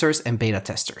your users and beta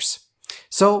testers.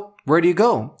 So where do you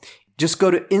go? Just go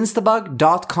to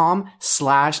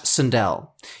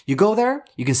instabug.com/Sundell. You go there,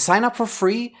 you can sign up for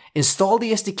free, install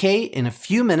the SDK in a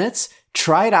few minutes,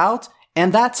 try it out,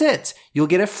 and that's it. You'll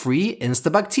get a free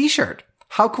Instabug t-shirt.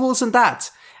 How cool isn't that?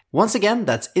 Once again,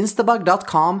 that's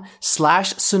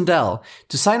instabug.com/Sundell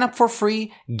to sign up for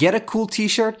free, get a cool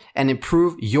t-shirt, and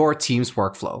improve your team's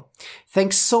workflow.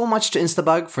 Thanks so much to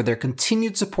Instabug for their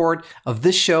continued support of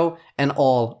this show and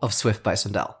all of Swift by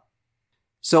Sundell.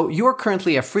 So you're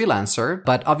currently a freelancer,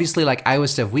 but obviously like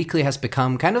iOS Dev Weekly has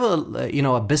become kind of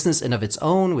a business in of its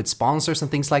own with sponsors and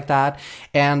things like that.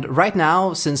 And right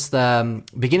now, since the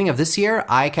beginning of this year,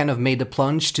 I kind of made the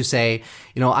plunge to say,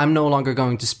 I'm no longer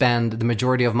going to spend the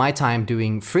majority of my time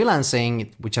doing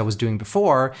freelancing, which I was doing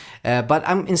before, but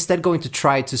I'm instead going to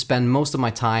try to spend most of my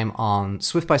time on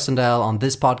Swift by Sundell, on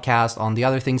this podcast, on the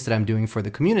other things that I'm doing for the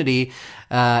community,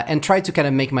 and try to kind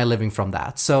of make my living from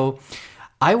that. So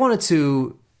I wanted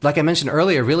to, like I mentioned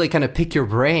earlier, really kind of pick your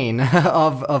brain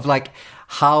of like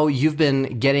how you've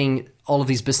been getting all of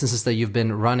these businesses that you've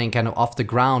been running kind of off the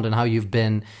ground and how you've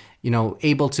been,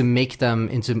 able to make them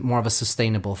into more of a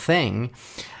sustainable thing.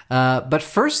 But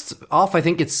first off, I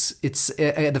think it's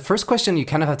the first question you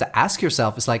kind of have to ask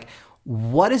yourself is like,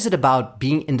 what is it about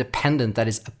being independent that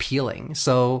is appealing?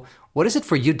 So what is it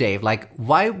for you, Dave? Like,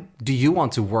 why do you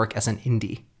want to work as an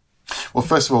indie? Well,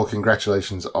 first of all,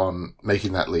 congratulations on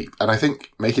making that leap. And I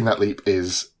think making that leap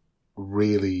is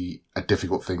really a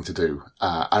difficult thing to do.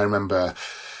 I remember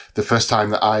the first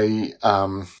time that I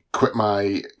quit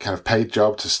my kind of paid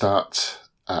job to start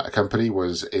a company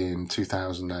was in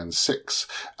 2006.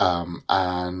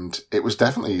 And it was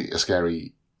definitely a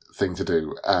scary thing to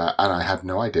do. And I had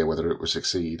no idea whether it would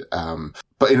succeed.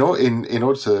 But in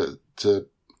order to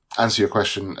answer your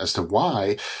question as to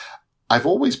why, I've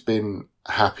always been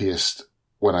happiest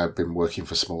when I've been working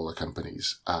for smaller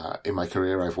companies. In my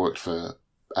career, I've worked for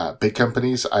big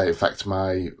companies. In fact,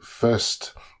 my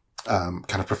first kind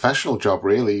of professional job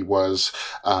really was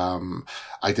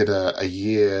I did a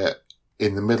year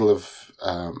in the middle of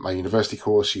my university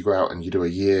course. You go out and you do a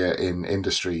year in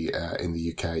industry in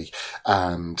the UK.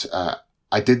 And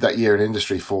I did that year in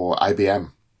industry for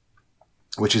IBM,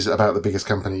 which is about the biggest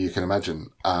company you can imagine.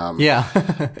 Yeah.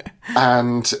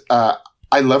 And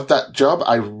I loved that job.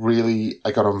 I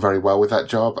got on very well with that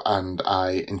job and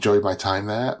I enjoyed my time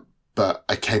there, but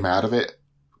I came out of it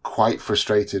quite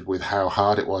frustrated with how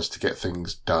hard it was to get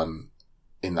things done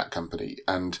in that company.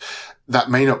 And that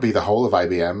may not be the whole of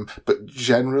IBM, but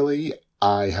generally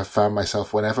I have found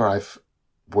myself, whenever I've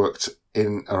worked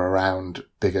in or around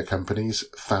bigger companies,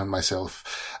 found myself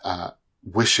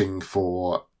wishing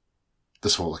for the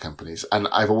smaller companies. And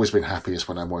I've always been happiest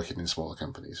when I'm working in smaller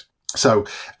companies. So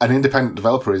an independent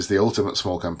developer is the ultimate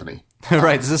small company.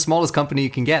 Right. It's the smallest company you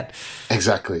can get.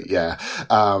 Exactly. Yeah.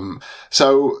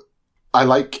 So I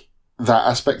like that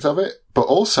aspect of it, but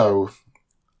also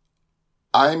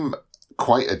I'm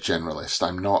quite a generalist.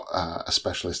 I'm not a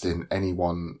specialist in any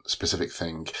one specific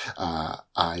thing.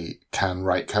 I can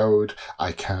write code.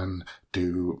 I can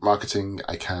do marketing.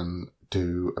 I can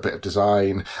do a bit of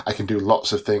design. I can do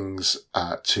lots of things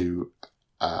to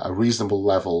a reasonable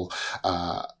level.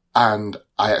 And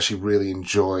I actually really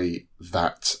enjoy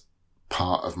that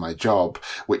part of my job,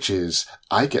 which is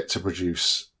I get to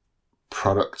produce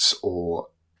products or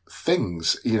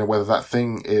things, whether that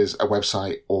thing is a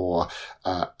website or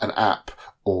an app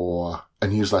or a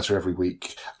newsletter every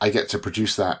week. I get to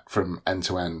produce that from end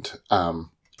to end. And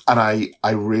I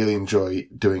really enjoy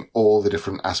doing all the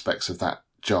different aspects of that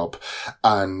job.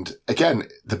 And again,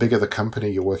 the bigger the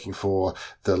company you're working for,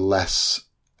 the less,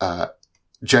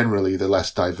 generally, the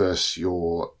less diverse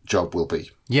your job will be.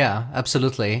 Yeah,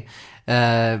 absolutely.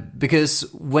 Because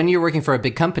when you're working for a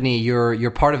big company,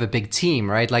 you're part of a big team,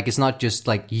 right? Like, it's not just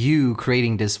like you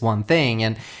creating this one thing.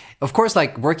 And of course,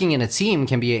 like, working in a team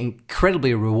can be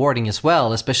incredibly rewarding as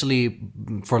well, especially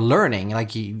for learning.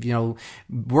 Like, you know,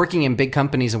 working in big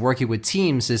companies and working with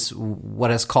teams is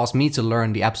what has caused me to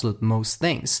learn the absolute most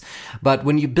things. But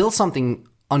when you build something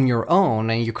on your own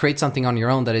and you create something on your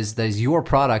own that is your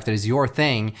product, that is your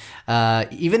thing,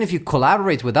 even if you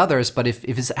collaborate with others, but if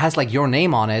it has like your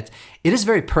name on it, it is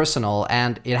very personal,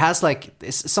 and it has like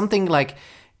something like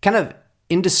kind of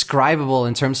indescribable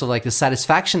in terms of like the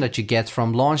satisfaction that you get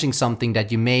from launching something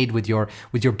that you made with your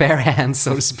bare hands,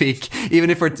 so to speak. Even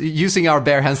if we're using our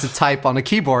bare hands to type on a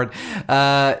keyboard,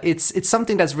 it's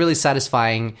something that's really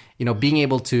satisfying, you know, being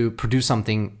able to produce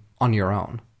something on your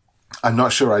own. I'm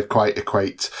not sure I'd quite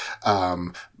equate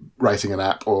writing an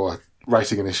app or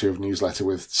writing an issue of newsletter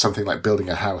with something like building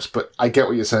a house, but I get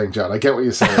what you're saying, John. I get what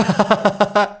you're saying.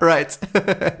 Right.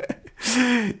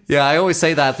 Yeah, I always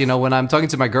say that, you know, when I'm talking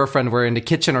to my girlfriend, we're in the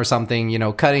kitchen or something, you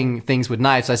know, cutting things with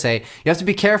knives, I say, you have to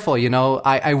be careful, you know,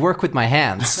 I work with my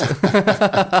hands.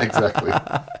 Exactly.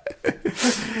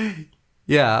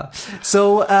 Yeah.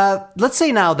 So let's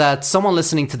say now that someone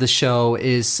listening to the show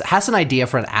has an idea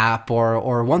for an app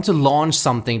or want to launch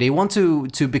something. They want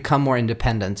to become more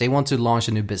independent. They want to launch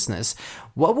a new business.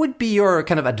 What would be your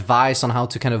kind of advice on how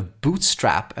to kind of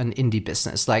bootstrap an indie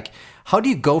business? Like, how do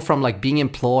you go from like being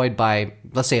employed by,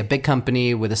 let's say, a big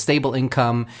company with a stable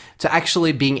income to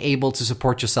actually being able to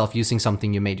support yourself using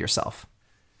something you made yourself?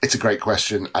 It's a great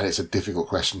question, and it's a difficult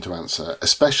question to answer,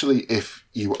 especially if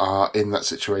you are in that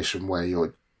situation where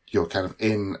you're kind of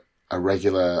in a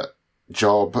regular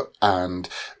job. And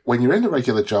when you're in a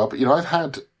regular job, you know, I've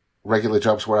had regular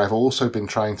jobs where I've also been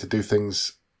trying to do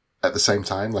things at the same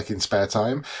time, like in spare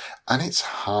time, and it's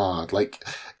hard. Like,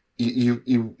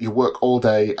 you work all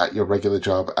day at your regular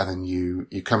job, and then you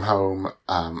come home,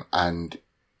 and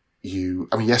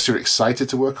yes, you're excited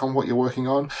to work on what you're working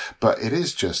on, but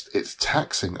it's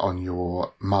taxing on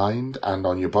your mind and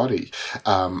on your body.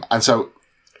 And so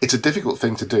it's a difficult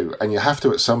thing to do, and you have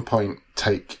to at some point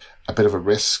take a bit of a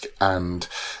risk, and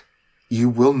you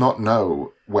will not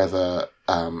know whether,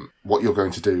 what you're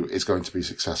going to do is going to be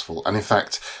successful. And in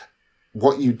fact,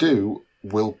 what you do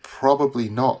will probably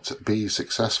not be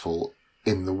successful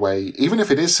in the way, even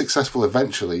if it is successful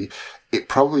eventually, it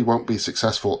probably won't be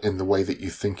successful in the way that you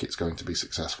think it's going to be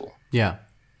successful. Yeah.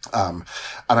 And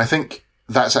I think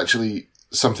that's actually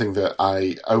something that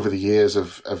over the years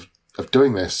of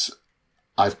doing this,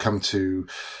 I've come to,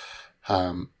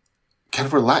 kind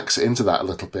of relax into that a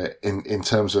little bit in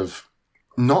terms of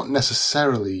not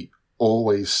necessarily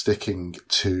always sticking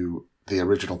to the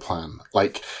original plan.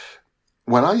 Like,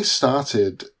 when I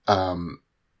started,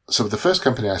 so the first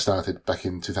company I started back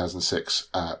in 2006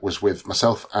 was with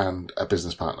myself and a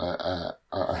business partner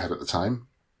I had at the time,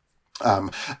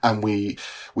 and we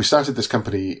started this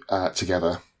company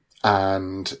together,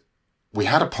 and we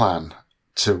had a plan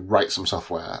to write some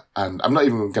software. And I'm not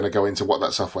even going to go into what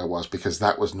that software was, because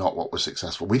that was not what was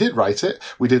successful. We did write it,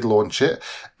 we did launch it,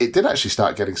 it did actually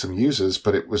start getting some users,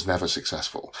 but it was never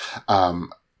successful.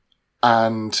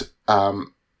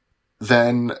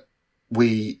 Then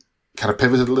we kind of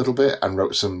pivoted a little bit and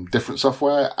wrote some different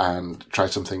software and tried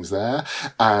some things there.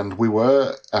 And we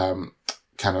were,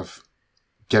 kind of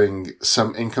getting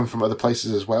some income from other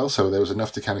places as well. So there was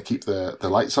enough to kind of keep the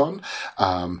lights on.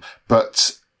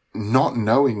 But not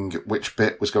knowing which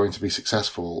bit was going to be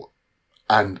successful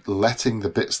and letting the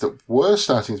bits that were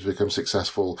starting to become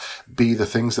successful be the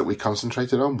things that we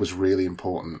concentrated on was really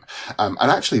important. And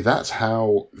actually that's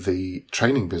how the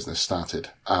training business started.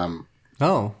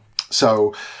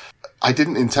 So I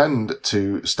didn't intend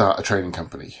to start a training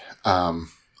company.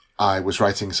 I was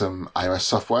writing some iOS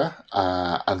software,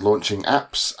 and launching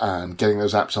apps and getting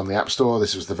those apps on the App Store.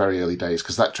 This was the very early days,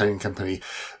 because that training company,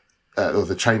 or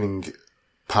the training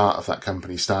part of that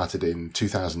company started in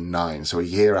 2009. So a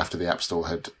year after the App Store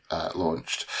had,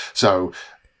 launched. So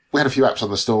we had a few apps on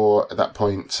the store at that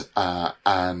point,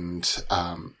 and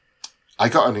I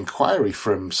got an inquiry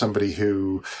from somebody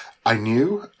who I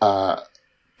knew,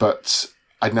 but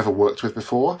I'd never worked with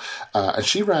before. And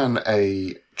she ran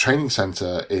a training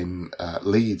center in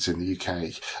Leeds in the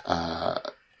UK.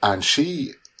 And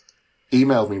she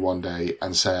emailed me one day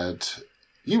and said,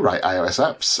 "You write iOS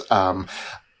apps.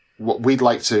 We'd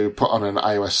like to put on an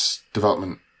iOS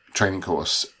development training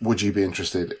course. Would you be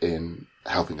interested in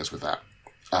helping us with that?"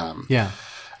 Yeah.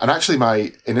 And actually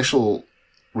my initial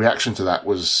reaction to that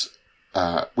was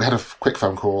we had a quick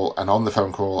phone call, and on the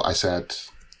phone call I said,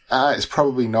 it's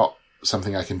probably not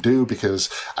something I can do because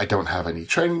I don't have any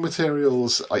training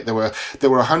materials. Like there were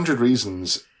 100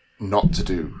 reasons not to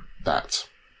do that.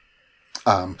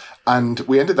 And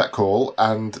we ended that call,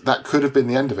 and that could have been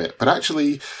the end of it. But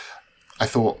actually, I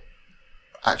thought,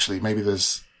 maybe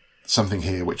there's something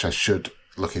here which I should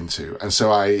look into. And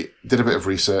so I did a bit of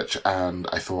research, and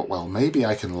I thought, well, maybe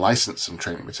I can license some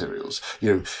training materials.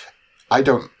 I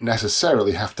don't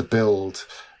necessarily have to build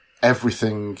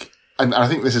everything. And I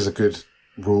think this is a good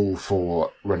rule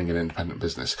for running an independent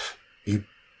business. You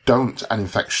don't, and in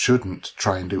fact shouldn't,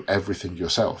 try and do everything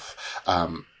yourself.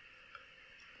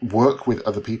 Work with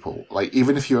other people. Like,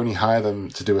 even if you only hire them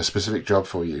to do a specific job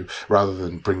for you, rather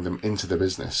than bring them into the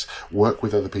business, work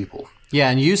with other people. Yeah,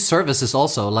 and use services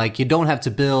also. Like, you don't have to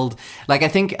build, like, I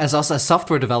think as us as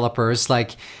software developers,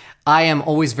 like, I am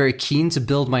always very keen to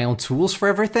build my own tools for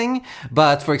everything.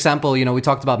 But for example, we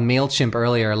talked about MailChimp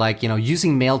earlier, like,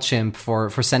 using MailChimp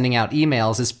for sending out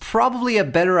emails is probably a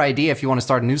better idea if you want to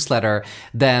start a newsletter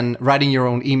than writing your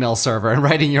own email server and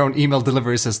writing your own email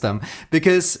delivery system.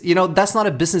 Because, that's not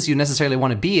a business you necessarily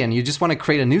want to be in. You just want to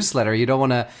create a newsletter. You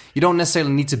don't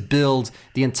necessarily need to build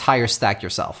the entire stack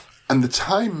yourself. And the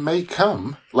time may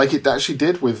come, like it actually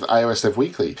did with iOS Dev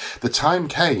Weekly. The time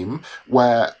came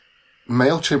where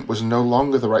MailChimp was no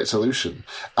longer the right solution,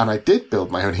 and I did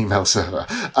build my own email server.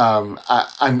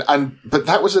 But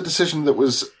that was a decision that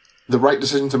was the right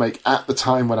decision to make at the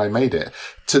time when I made it.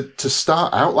 To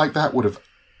start out like that would have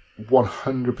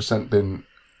 100% been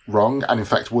wrong, and in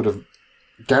fact would have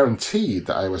guaranteed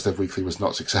that iOS Dev Weekly was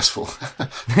not successful.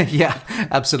 Yeah,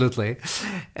 absolutely.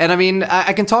 And I mean,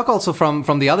 I can talk also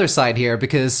from the other side here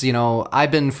because,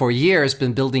 I've for years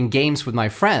been building games with my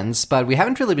friends, but we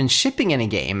haven't really been shipping any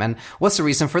game. And what's the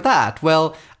reason for that?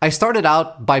 Well, I started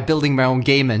out by building my own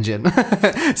game engine.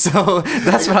 So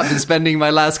that's what I've been spending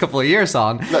my last couple of years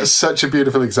on. That's such a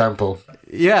beautiful example.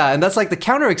 Yeah, and that's like the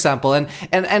counterexample.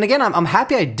 And again, I'm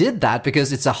happy I did that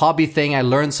because it's a hobby thing. I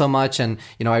learned so much, and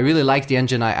I really like the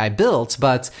engine I built.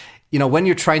 But when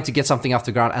you're trying to get something off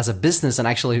the ground as a business and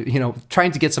actually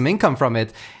trying to get some income from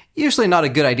it, usually not a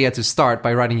good idea to start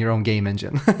by writing your own game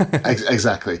engine.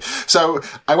 Exactly. So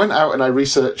I went out and I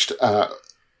researched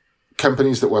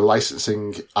companies that were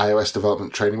licensing iOS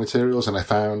development training materials, and I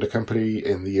found a company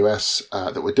in the US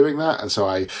that were doing that, and so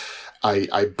I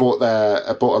bought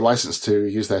a license to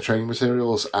use their training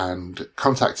materials and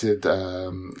contacted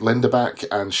Linda back,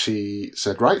 and she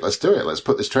said, right, let's do it. Let's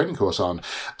put this training course on.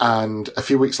 And a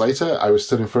few weeks later, I was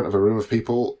stood in front of a room of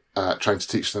people trying to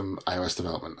teach them iOS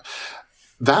development.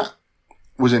 That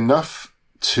was enough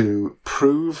to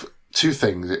prove two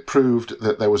things. It proved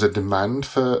that there was a demand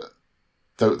for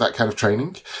that kind of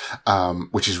training,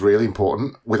 which is really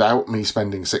important, without me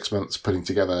spending 6 months putting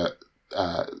together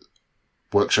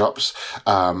workshops,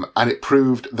 and it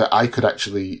proved that I could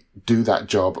actually do that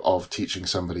job of teaching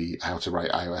somebody how to write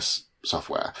iOS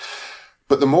software.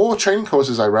 But the more training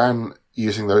courses I ran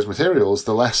using those materials,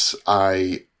 the less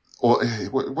it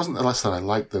wasn't the less that I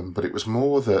liked them, but it was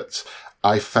more that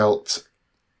I felt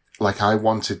like I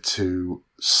wanted to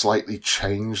slightly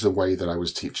change the way that I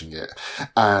was teaching it.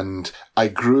 And I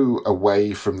grew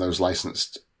away from those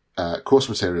licensed course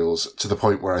materials to the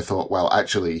point where I thought, well,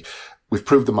 actually, we've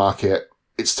proved the market.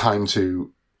 It's time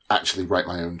to actually write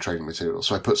my own training materials.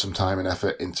 So I put some time and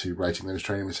effort into writing those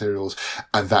training materials,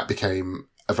 and that became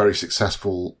a very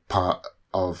successful part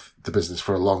of the business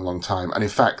for a long, long time. And in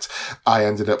fact, I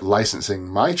ended up licensing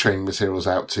my training materials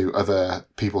out to other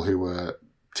people who were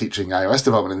teaching iOS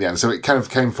development in the end. So it kind of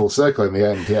came full circle in the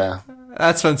end. Yeah.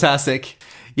 That's fantastic.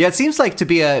 Yeah, it seems like to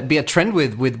be a trend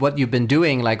with what you've been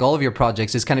doing, like all of your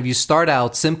projects, is kind of you start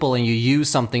out simple and you use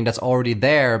something that's already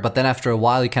there, but then after a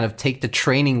while you kind of take the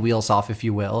training wheels off, if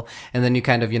you will, and then you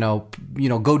kind of,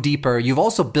 go deeper. You've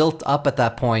also built up at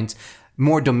that point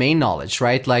more domain knowledge,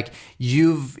 right? Like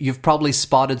you've probably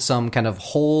spotted some kind of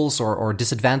holes or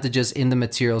disadvantages in the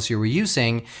materials you were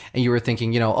using, and you were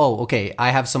thinking, okay,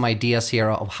 I have some ideas here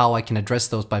of how I can address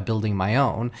those by building my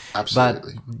own.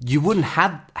 Absolutely. But you wouldn't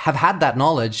have had that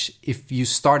knowledge if you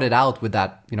started out with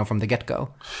that, from the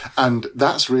get-go. And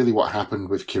that's really what happened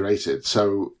with Curated.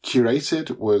 So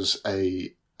Curated was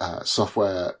a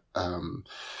software,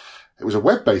 it was a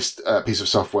web-based piece of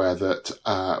software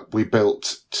that we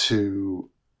built to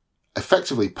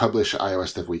effectively publish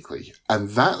iOS Dev Weekly. And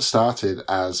that started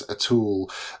as a tool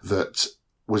that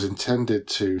was intended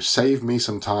to save me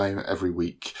some time every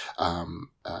week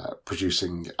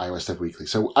producing iOS Dev Weekly.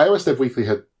 So iOS Dev Weekly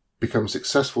had become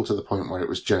successful to the point where it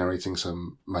was generating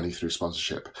some money through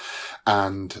sponsorship.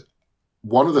 And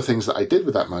one of the things that I did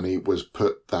with that money was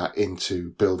put that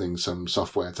into building some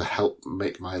software to help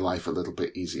make my life a little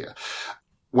bit easier.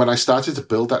 When I started to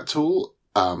build that tool,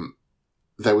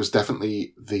 there was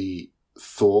definitely the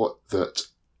thought that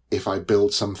if I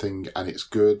build something and it's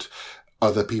good,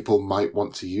 other people might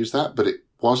want to use that, but it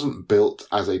wasn't built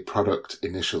as a product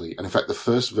initially. And in fact, the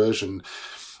first version,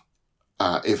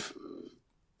 if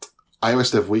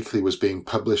iOS Dev Weekly was being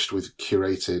published with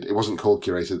Curated, it wasn't called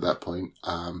Curated at that point,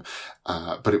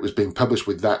 but it was being published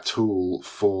with that tool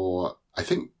for, I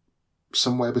think,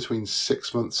 somewhere between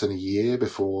 6 months and a year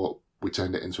before we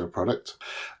turned it into a product.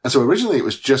 And so originally it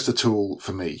was just a tool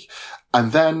for me.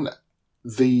 And then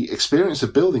the experience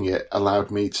of building it allowed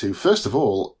me to, first of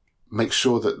all, make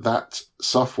sure that that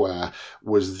software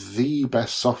was the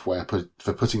best software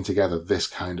for putting together this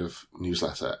kind of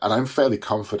newsletter. And I'm fairly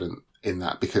confident in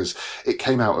that because it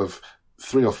came out of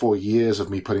 3 or 4 years of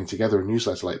me putting together a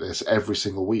newsletter like this every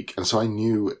single week. And so I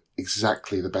knew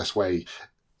exactly the best way,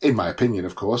 in my opinion,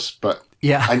 of course, but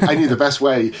yeah, I knew the best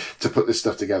way to put this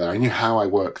stuff together. I knew how I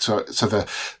worked. So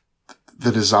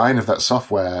the design of that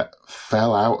software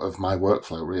fell out of my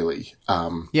workflow, really.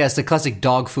 Yeah, it's the classic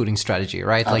dog fooding strategy,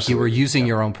 right? Absolutely. Like you were using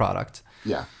your own product.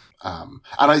 Yeah. And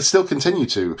I still continue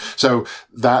to. So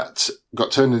that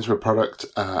got turned into a product.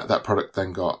 That product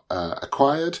then got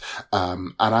acquired.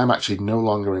 And I'm actually no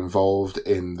longer involved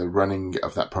in the running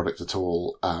of that product at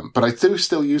all. But I do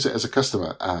still use it as a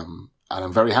customer. And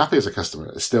I'm very happy as a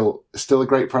customer. It's still a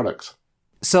great product.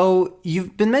 So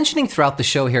you've been mentioning throughout the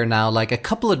show here now, like a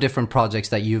couple of different projects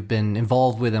that you've been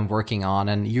involved with and working on,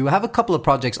 and you have a couple of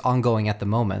projects ongoing at the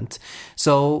moment.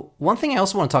 So one thing I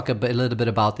also want to talk a little bit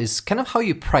about is kind of how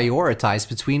you prioritize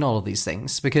between all of these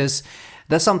things, because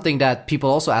that's something that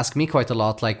people also ask me quite a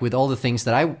lot, like with all the things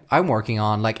that I'm working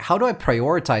on, like how do I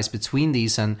prioritize between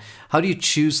these and how do you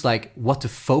choose like what to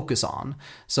focus on?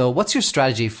 So what's your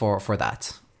strategy for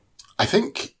that? I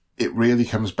think it really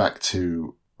comes back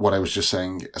to what I was just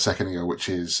saying a second ago, which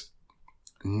is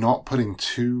not putting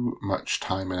too much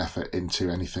time and effort into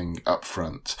anything up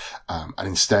front, and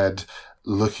instead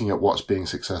looking at what's being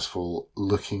successful,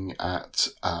 looking at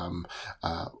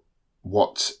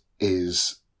what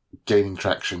is gaining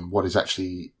traction, what is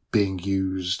actually being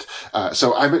used.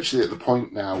 So I'm actually at the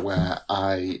point now where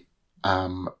I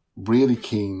am really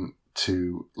keen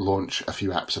to launch a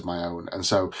few apps of my own. And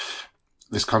so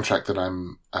this contract that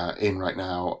I'm in right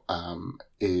now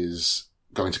is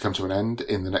going to come to an end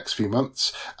in the next few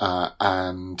months,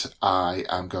 and I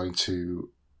am going to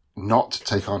not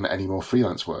take on any more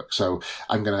freelance work. So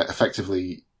I'm going to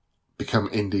effectively become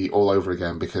indie all over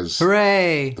again because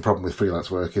hooray! The problem with freelance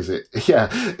work is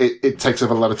it takes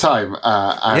up a lot of time,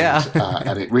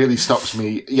 and it really stops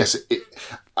me. Yes,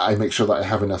 I make sure that I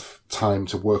have enough time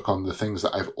to work on the things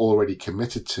that I've already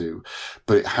committed to,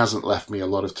 but it hasn't left me a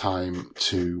lot of time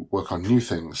to work on new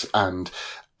things. And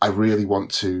I really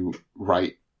want to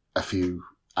write a few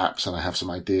apps, and I have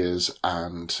some ideas.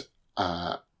 And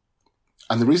the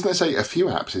reason I say a few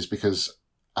apps is because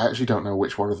I actually don't know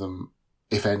which one of them,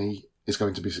 if any, is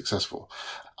going to be successful.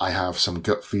 I have some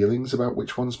gut feelings about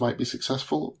which ones might be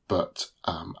successful, but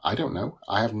I don't know.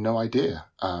 I have no idea.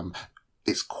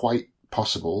 It's quite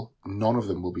possible none of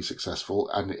them will be successful,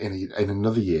 and in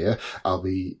another year I'll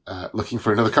be looking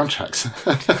for another contract.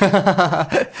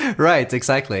 Right,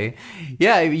 exactly.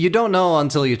 Yeah, you don't know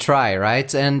until you try,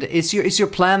 right? And is your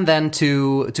plan then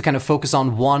to kind of focus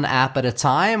on one app at a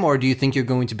time, or do you think you're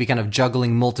going to be kind of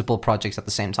juggling multiple projects at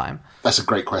the same time? That's a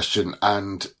great question,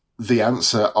 and the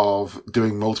answer of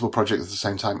doing multiple projects at the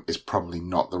same time is probably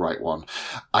not the right one.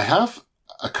 I have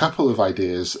a couple of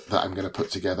ideas that I'm going to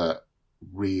put together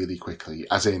really quickly,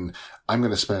 as in I'm going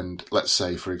to spend, let's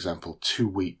say, for example, 2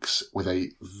 weeks with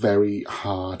a very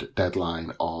hard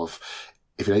deadline of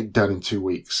if it ain't done in 2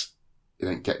 weeks, it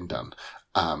ain't getting done.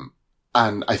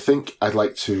 And I think I'd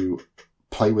like to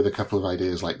play with a couple of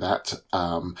ideas like that,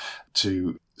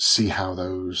 to see how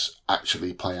those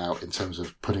actually play out in terms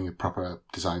of putting a proper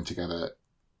design together,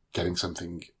 getting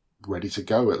something ready to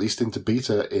go, at least into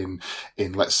beta in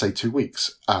let's say 2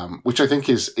 weeks, which I think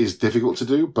is difficult to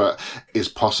do, but is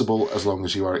possible as long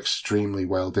as you are extremely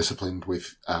well disciplined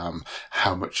with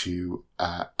how much you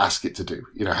ask it to do.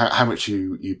 You know, how much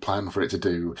you plan for it to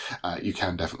do. You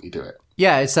can definitely do it.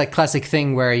 Yeah, it's that classic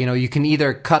thing where, you know, you can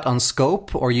either cut on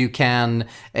scope or you can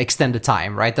extend the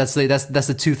time, right? That's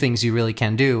the two things you really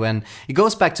can do. And it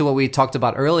goes back to what we talked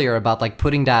about earlier about like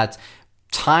putting that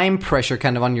time pressure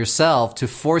kind of on yourself to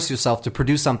force yourself to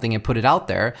produce something and put it out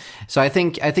there. So I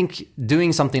think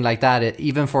doing something like that,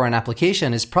 even for an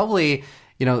application, is probably,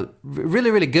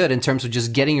 really, really good in terms of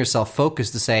just getting yourself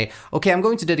focused to say, okay, I'm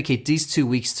going to dedicate these 2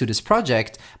 weeks to this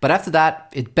project, but after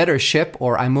that, it better ship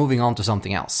or I'm moving on to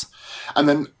something else. And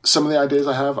then some of the ideas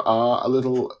I have are a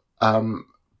little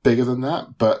bigger than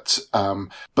that, but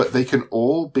they can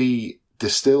all be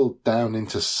distilled down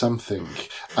into something.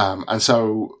 And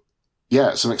so,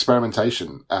 yeah, some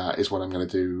experimentation is what I'm going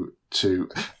to do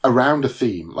around a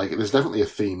theme. Like, there's definitely a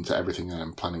theme to everything that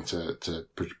I'm planning to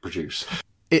produce.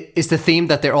 Is the theme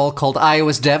that they're all called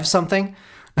iOS Dev something?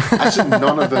 Actually,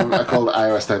 none of them are called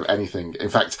iOS Dev anything. In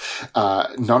fact,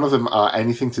 none of them are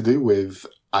anything to do with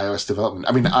iOS development.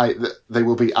 I mean, they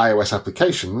will be iOS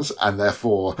applications and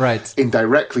therefore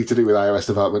indirectly to do with iOS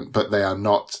development, but they are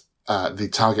not, the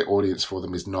target audience for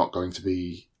them is not going to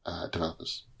be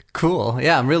developers. Cool.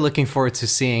 Yeah, I'm really looking forward to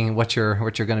seeing what you're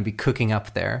going to be cooking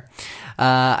up there.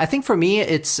 I think for me,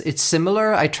 it's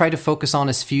similar. I try to focus on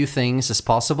as few things as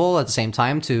possible at the same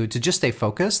time to just stay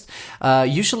focused.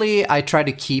 Usually, I try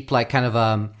to keep like kind of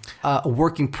a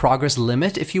work in progress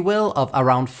limit, if you will, of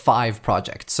around 5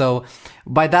 projects. So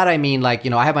by that I mean, like,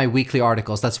 I have my weekly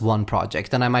articles. That's one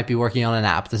project. Then I might be working on an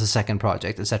app. That's a second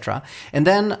project, etc. And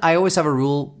then I always have a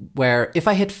rule where if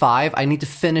I hit 5, I need to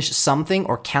finish something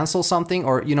or cancel something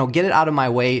or get it out of my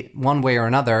way one way or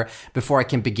another before I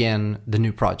can begin the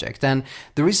new project. And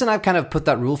the reason I've kind of put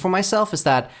that rule for myself is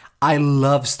that I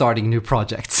love starting new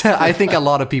projects. I think a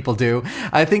lot of people do.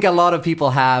 I think a lot of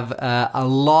people have a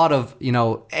lot of,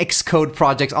 Xcode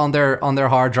projects on their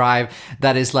hard drive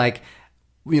that is like,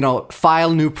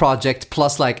 file new project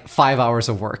plus like 5 hours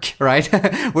of work, right?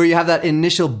 Where you have that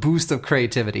initial boost of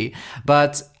creativity.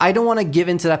 But I don't want to give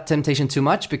into that temptation too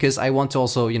much because I want to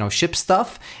also, ship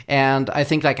stuff. And I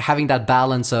think like having that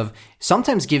balance of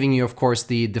sometimes giving you, of course,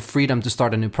 the freedom to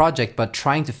start a new project, but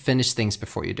trying to finish things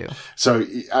before you do. So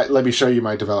let me show you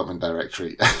my development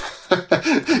directory. I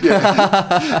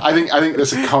think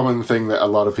that's a common thing that a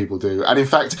lot of people do. And in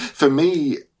fact, for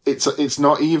me, it's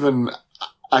not even,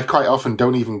 I quite often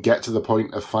don't even get to the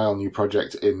point of file new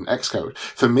project in Xcode.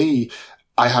 For me,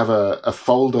 I have a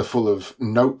folder full of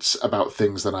notes about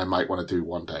things that I might want to do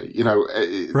one day.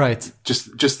 Right.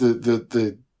 Just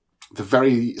the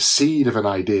very seed of an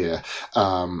idea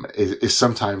is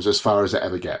sometimes as far as it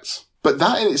ever gets. But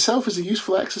that in itself is a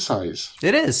useful exercise.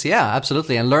 It is, yeah,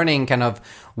 absolutely. And learning kind of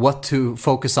what to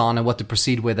focus on and what to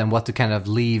proceed with and what to kind of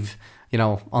leave,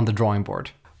 on the drawing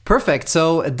board. Perfect.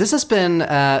 So this has been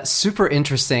super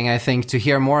interesting, I think, to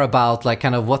hear more about like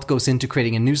kind of what goes into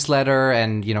creating a newsletter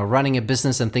and, running a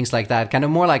business and things like that, kind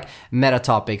of more like meta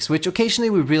topics, which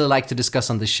occasionally we really like to discuss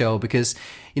on the show because,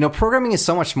 programming is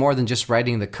so much more than just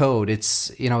writing the code.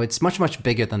 It's, it's much, much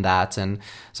bigger than that. And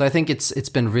so I think it's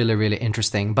been really, really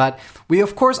interesting. But we,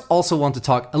 of course, also want to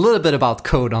talk a little bit about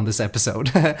code on this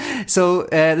episode. So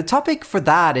the topic for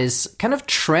that is kind of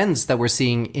trends that we're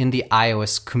seeing in the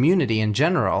iOS community in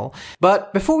general.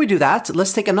 But before we do that,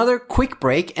 let's take another quick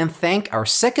break and thank our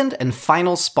second and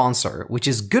final sponsor, which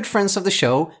is good friends of the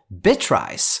show,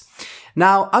 Bitrise.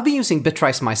 Now, I've been using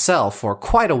Bitrise myself for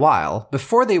quite a while,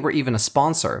 before they were even a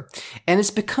sponsor, and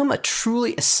it's become a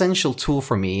truly essential tool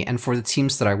for me and for the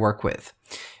teams that I work with.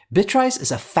 Bitrise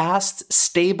is a fast,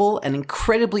 stable, and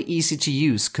incredibly easy to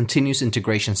use continuous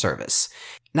integration service.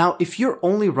 Now, if you're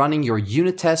only running your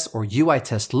unit test or UI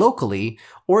test locally,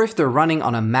 or if they're running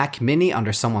on a Mac Mini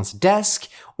under someone's desk,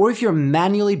 or if you're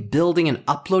manually building and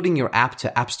uploading your app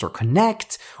to App Store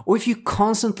Connect, or if you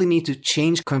constantly need to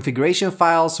change configuration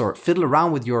files or fiddle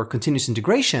around with your continuous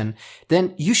integration,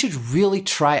 then you should really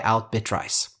try out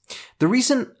Bitrise. The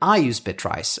reason I use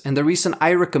Bitrise and the reason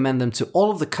I recommend them to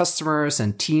all of the customers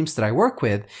and teams that I work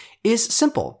with is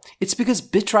simple. It's because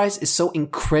Bitrise is so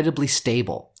incredibly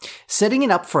stable. Setting it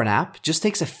up for an app just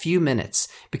takes a few minutes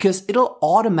because it'll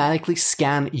automatically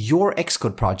scan your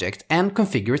Xcode project and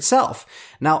configure itself.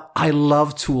 Now, I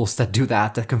love tools that do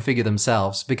that configure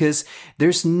themselves because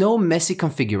there's no messy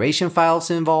configuration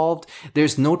files involved.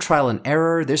 There's no trial and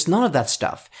error. There's none of that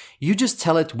stuff. You just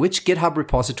tell it which GitHub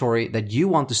repository that you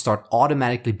want to start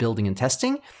automatically building and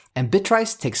testing, and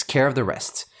Bitrise takes care of the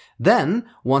rest. Then,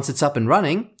 once it's up and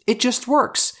running, it just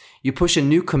works. You push a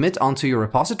new commit onto your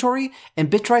repository, and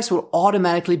Bitrise will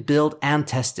automatically build and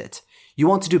test it. You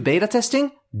want to do beta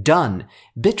testing? Done.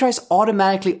 Bitrise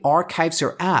automatically archives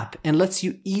your app and lets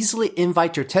you easily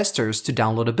invite your testers to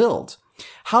download a build.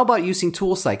 How about using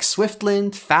tools like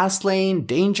SwiftLint, Fastlane,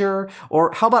 Danger,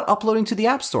 or how about uploading to the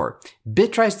App Store?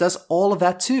 Bitrise does all of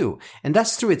that too, and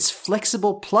that's through its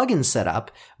flexible plugin setup,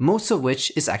 most of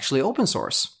which is actually open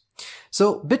source.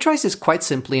 So Bitrise is quite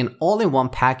simply an all-in-one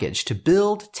package to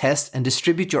build, test, and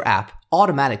distribute your app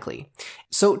automatically.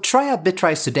 So try out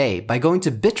Bitrise today by going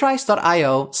to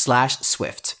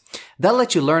bitrise.io/Swift. That'll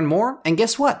let you learn more, and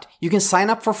guess what? You can sign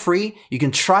up for free, you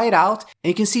can try it out, and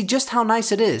you can see just how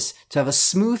nice it is to have a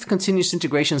smooth continuous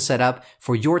integration set up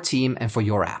for your team and for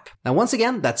your app. Now once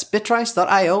again, that's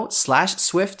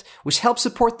bitrise.io/Swift, which helps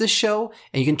support this show,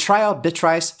 and you can try out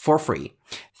Bitrise for free.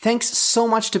 Thanks so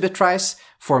much to Bitrise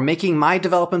for making my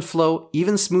development flow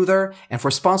even smoother and for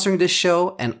sponsoring this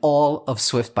show and all of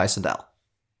Swift by Sandel.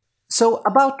 So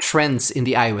about trends in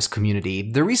the iOS community,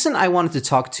 the reason I wanted to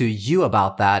talk to you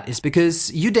about that is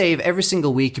because you, Dave, every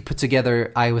single week you put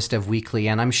together iOS Dev Weekly,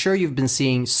 and I'm sure you've been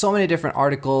seeing so many different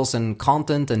articles and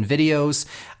content and videos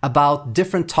about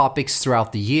different topics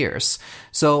throughout the years.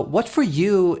 So what for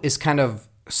you is kind of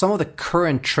some of the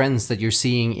current trends that you're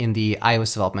seeing in the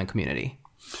iOS development community?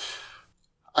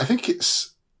 I think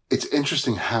it's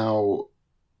interesting how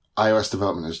iOS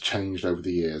development has changed over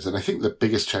the years, and I think the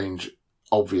biggest change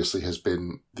obviously has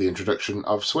been the introduction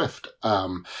of Swift.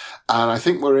 And I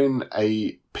think we're in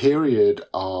a period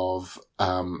of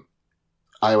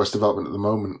iOS development at the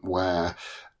moment where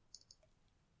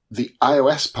the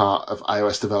iOS part of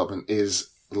iOS development is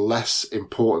less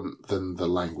important than the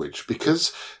language,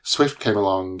 because Swift came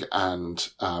along and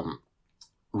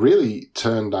really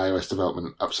turned iOS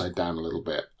development upside down a little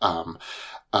bit.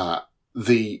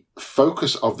 The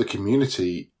focus of the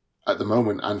community at the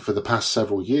moment and for the past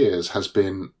several years has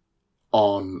been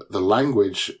on the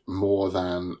language more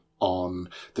than on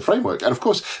the framework. And of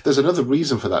course, there's another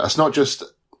reason for that. That's not just,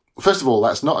 first of all,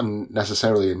 that's not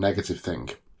necessarily a negative thing.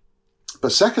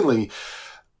 But secondly,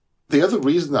 the other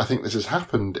reason that I think this has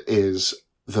happened is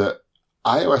that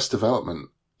iOS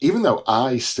development, even though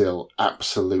I still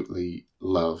absolutely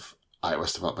love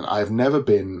iOS development, I have never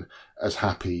been as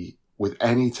happy with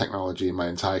any technology in my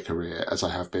entire career as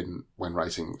I have been when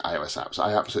writing iOS apps.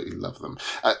 I absolutely love them.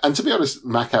 And to be honest,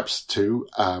 Mac apps too,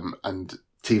 and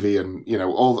TV and,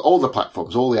 all the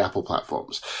platforms, all the Apple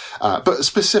platforms. But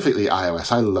specifically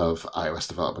iOS. I love iOS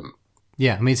development.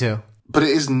 Yeah, me too. But it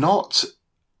is not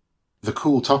the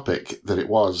cool topic that it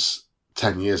was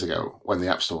 10 years ago when the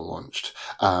App Store launched.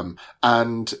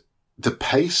 And the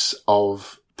pace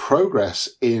of progress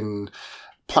in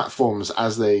platforms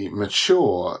as they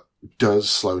mature does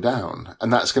slow down,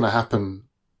 and that's going to happen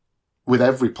with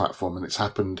every platform. And it's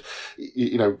happened,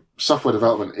 software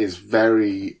development is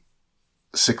very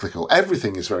cyclical.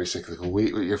 Everything is very cyclical.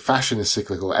 Your fashion is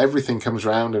cyclical. Everything comes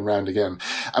round and round again.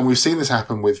 And we've seen this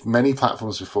happen with many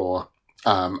platforms before.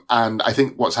 And I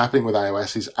think what's happening with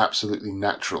iOS is absolutely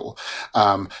natural.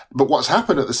 But what's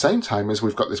happened at the same time is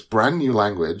we've got this brand new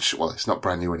language. Well, it's not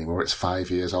brand new anymore. It's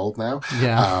 5 years old now.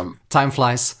 Yeah. Time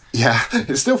flies. Yeah.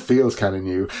 It still feels kind of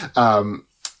new.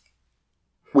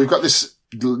 We've got this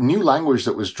new language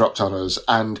that was dropped on us,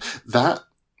 and that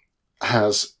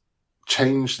has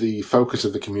changed the focus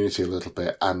of the community a little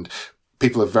bit. And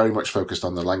people are very much focused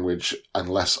on the language and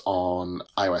less on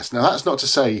iOS. Now, that's not to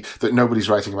say that nobody's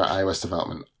writing about iOS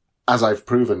development, as I've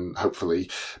proven, hopefully,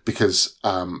 because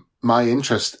my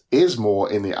interest is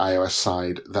more in the iOS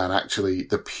side than actually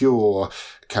the pure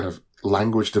kind of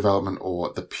language development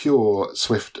or the pure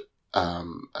Swift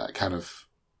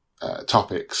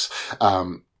topics.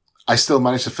 I still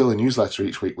manage to fill a newsletter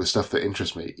each week with stuff that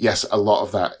interests me. Yes, a lot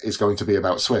of that is going to be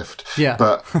about Swift. Yeah.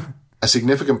 But a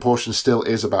significant portion still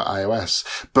is about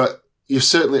iOS. But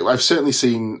I've certainly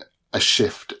seen a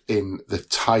shift in the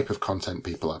type of content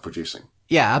people are producing.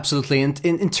 Yeah, absolutely. And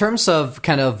in terms of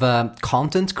kind of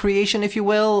content creation, if you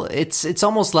will, it's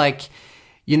almost like,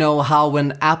 how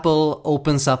when Apple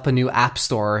opens up a new app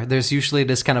store, there's usually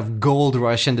this kind of gold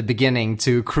rush in the beginning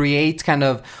to create kind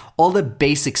of all the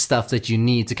basic stuff that you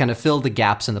need to kind of fill the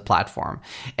gaps in the platform.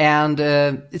 And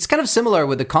it's kind of similar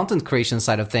with the content creation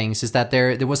side of things, is that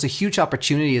there was a huge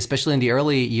opportunity, especially in the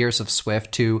early years of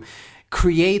Swift, to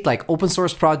create like open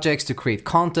source projects, to create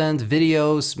content,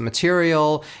 videos,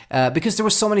 material, because there were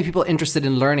so many people interested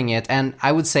in learning it. And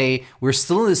I would say we're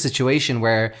still in this situation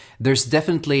where there's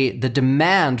definitely the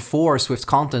demand for Swift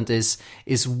content is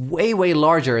way, way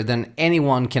larger than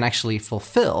anyone can actually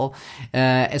fulfill.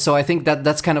 And so I think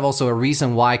that's kind of also a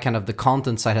reason why kind of the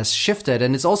content side has shifted.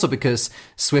 And it's also because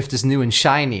Swift is new and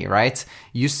shiny, right?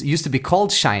 Used to be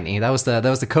called Shiny. That was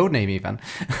the code name even.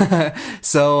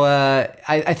 So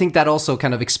I think that also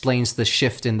kind of explains the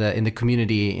shift in the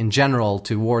community in general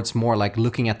towards more like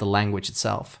looking at the language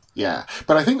itself. Yeah,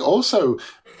 but I think also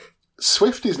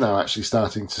Swift is now actually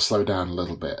starting to slow down a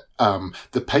little bit.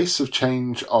 The pace of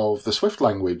change of the Swift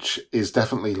language is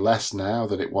definitely less now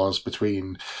than it was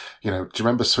between, do you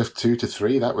remember Swift 2 to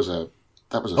 3? That was a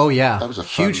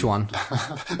huge one.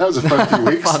 That was a fun few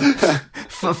weeks.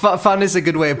 Fun is a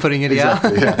good way of putting it.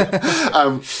 Exactly,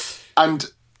 yeah. And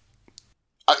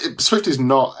Swift is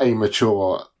not a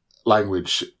mature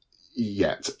language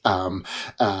yet,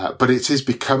 but it is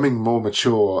becoming more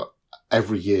mature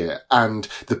every year, and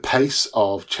the pace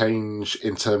of change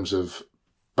in terms of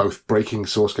both breaking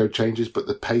source code changes, but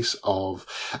the pace of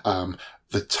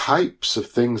the types of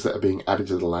things that are being added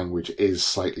to the language is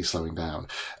slightly slowing down.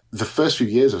 The first few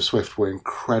years of Swift were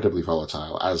incredibly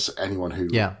volatile, as anyone who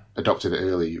adopted it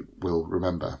early will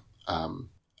remember.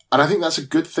 And I think that's a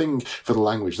good thing for the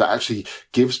language. That actually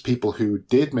gives people who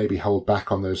did maybe hold back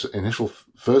on those initial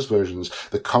first versions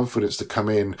the confidence to come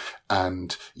in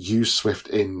and use Swift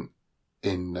in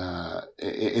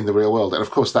the real world. And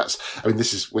of course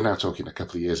we're now talking a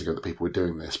couple of years ago that people were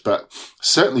doing this, but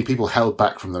certainly people held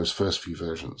back from those first few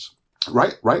versions.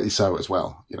 Rightly so as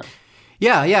well, you know.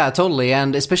 Yeah, totally.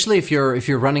 And especially if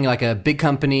you're running like a big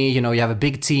company, you know, you have a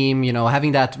big team, you know,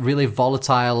 having that really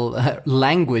volatile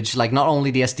language, like not only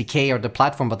the SDK or the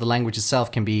platform, but the language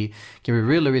itself can be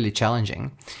really, really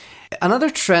challenging.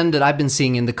 Another trend that I've been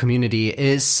seeing in the community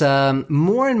is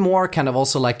more and more kind of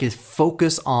also like a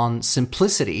focus on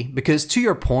simplicity, because to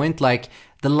your point, like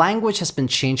the language has been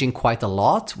changing quite a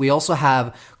lot. We also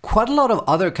have quite a lot of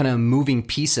other kind of moving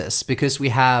pieces, because we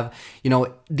have, you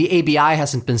know, the ABI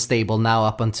hasn't been stable now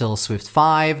up until Swift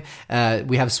 5.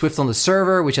 We have Swift on the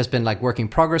server, which has been like work in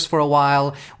progress for a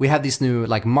while. We have these new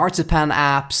like Marzipan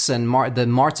apps and the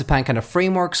Marzipan kind of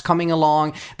frameworks coming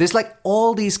along. There's like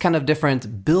all these kind of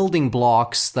different building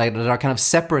blocks that are kind of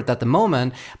separate at the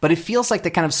moment, but it feels like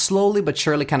they're kind of slowly but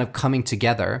surely kind of coming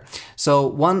together. So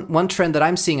one trend that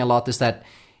I'm seeing a lot is that,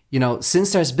 you know,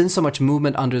 since there's been so much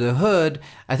movement under the hood,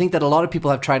 I think that a lot of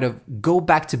people have tried to go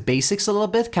back to basics a little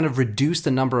bit, kind of reduce the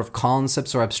number of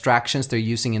concepts or abstractions they're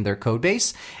using in their code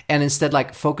base, and instead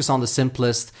like focus on the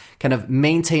simplest kind of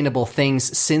maintainable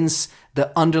things, since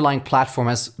the underlying platform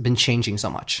has been changing so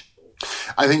much.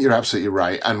 I think you're absolutely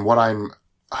right. And what I'm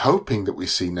hoping that we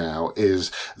see now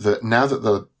is that now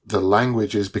that the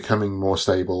language is becoming more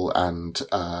stable and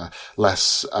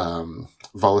less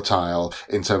volatile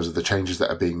in terms of the changes that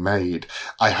are being made,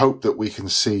 I hope that we can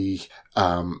see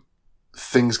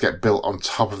things get built on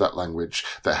top of that language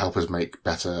that help us make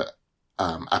better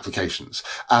applications.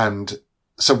 And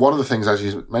so one of the things, as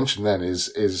you mentioned then,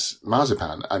 is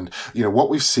Marzipan. And, you know, what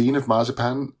we've seen of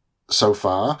Marzipan so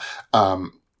far,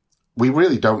 we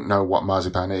really don't know what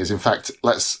Marzipan is. In fact,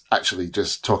 let's actually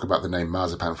just talk about the name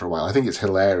Marzipan for a while. I think it's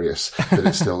hilarious that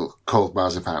it's still called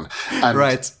Marzipan. And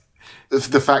right.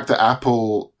 The fact that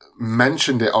Apple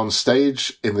mentioned it on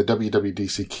stage in the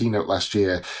WWDC keynote last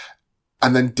year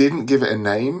and then didn't give it a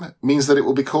name means that it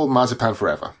will be called Marzipan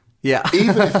forever. Yeah.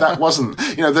 Even if that wasn't,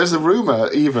 you know, there's a rumor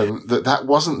even that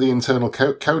wasn't the internal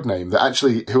code name, that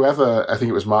actually whoever, I think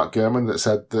it was Mark Gurman that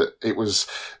said that it was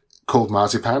called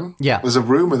Marzipan. Yeah. There's a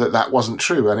rumor that wasn't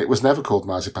true, and it was never called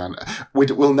Marzipan.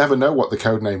 We'll never know what the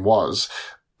code name was,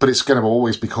 but it's going to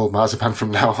always be called Marzipan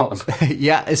from now on.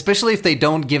 Yeah, especially if they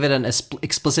don't give it an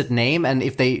explicit name, and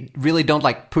if they really don't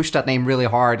like push that name really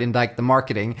hard in like the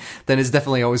marketing, then it's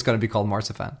definitely always going to be called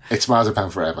Marzipan. It's Marzipan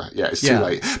forever. Yeah, it's too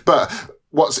late. But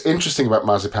what's interesting about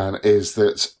Marzipan is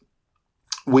that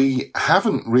we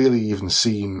haven't really even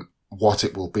seen what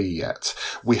it will be yet.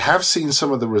 We have seen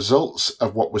some of the results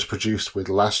of what was produced with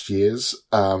last year's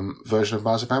version of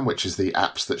Marzipan, which is the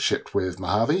apps that shipped with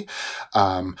Mojave.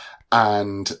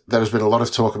 And there's been a lot of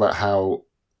talk about how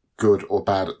good or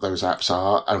bad those apps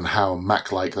are and how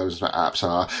Mac-like those apps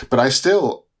are. But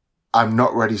I'm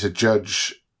not ready to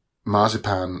judge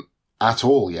Marzipan at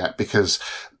all yet, because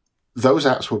those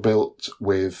apps were built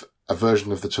with a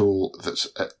version of the tool that's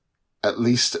at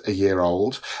least a year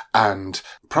old and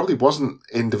probably wasn't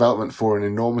in development for an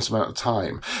enormous amount of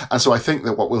time. And so I think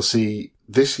that what we'll see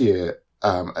this year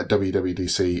at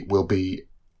WWDC will be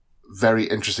very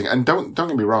interesting. And don't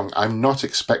get me wrong, I'm not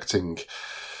expecting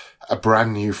a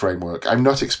brand new framework. I'm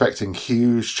not expecting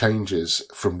huge changes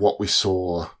from what we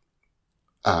saw.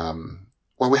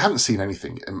 Well, we haven't seen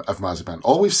anything of Marzipan.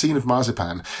 All we've seen of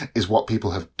Marzipan is what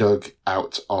people have dug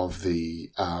out of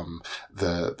the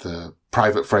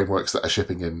private frameworks that are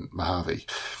shipping in Mojave.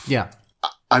 Yeah.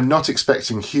 I'm not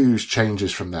expecting huge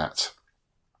changes from that,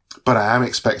 but I am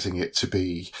expecting it to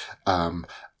be an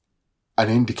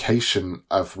indication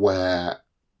of where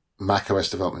macOS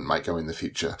development might go in the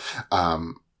future.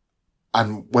 And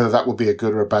whether that will be a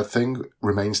good or a bad thing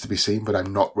remains to be seen, but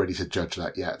I'm not ready to judge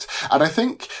that yet. And I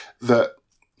think that,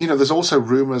 you know, there's also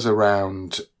rumors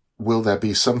around, will there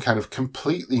be some kind of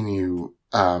completely new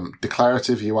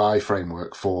declarative UI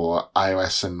framework for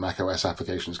iOS and macOS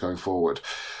applications going forward?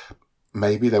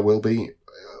 Maybe there will be.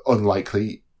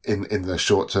 Unlikely. in the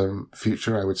short term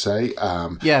future, I would say.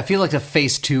 Yeah, I feel like a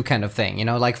phase 2 kind of thing.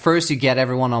 Like first you get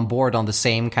everyone on board on the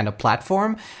same kind of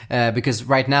platform, because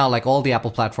right now, like all the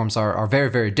Apple platforms are very,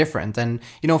 very different. And,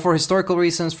 for historical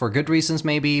reasons, for good reasons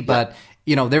maybe, but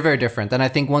they're very different. And I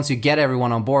think once you get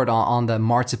everyone on board on the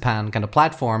Marzipan kind of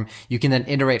platform, you can then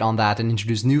iterate on that and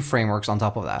introduce new frameworks on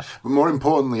top of that. But more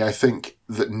importantly, I think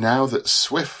that now that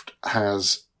Swift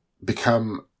has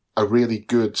become a really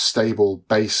good, stable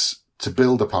base to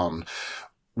build upon,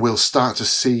 we'll start to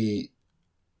see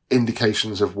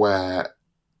indications of where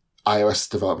iOS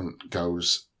development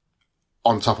goes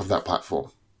on top of that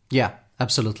platform. Yeah,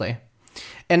 absolutely.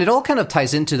 And it all kind of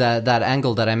ties into that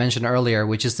angle that I mentioned earlier,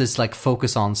 which is this like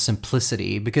focus on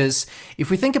simplicity. Because if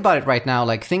we think about it right now,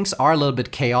 like things are a little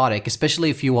bit chaotic, especially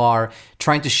if you are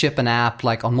trying to ship an app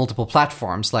like on multiple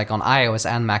platforms, like on iOS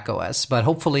and macOS. But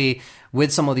hopefully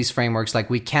with some of these frameworks, like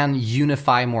we can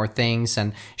unify more things.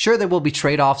 And sure, there will be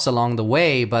trade-offs along the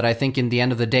way, but I think in the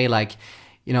end of the day, like,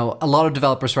 a lot of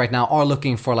developers right now are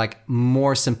looking for like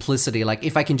more simplicity. Like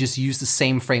if I can just use the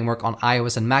same framework on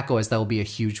iOS and macOS, that will be a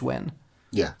huge win.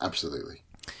 Yeah, absolutely.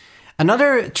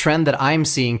 Another trend that I'm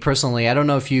seeing personally, I don't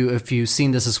know if you've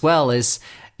seen this as well, is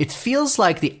it feels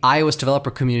like the iOS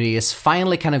developer community is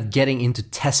finally kind of getting into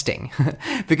testing.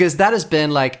 Because that has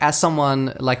been like, as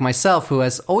someone like myself who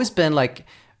has always been like,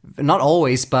 not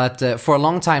always, but for a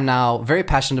long time now, very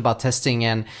passionate about testing,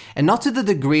 and not to the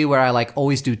degree where I like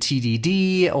always do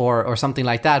TDD or something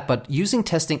like that, but using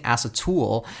testing as a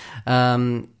tool.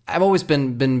 I've always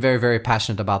been very, very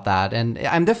passionate about that. And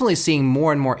I'm definitely seeing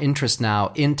more and more interest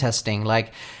now in testing.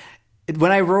 Like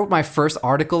when I wrote my first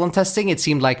article on testing, it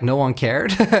seemed like no one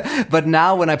cared. But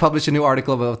now when I publish a new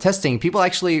article about testing, people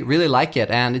actually really like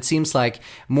it. And it seems like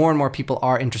more and more people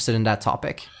are interested in that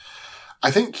topic.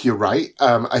 I think you're right.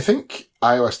 I think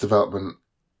iOS development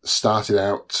started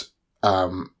out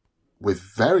with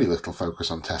very little focus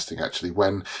on testing, actually,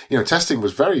 when, testing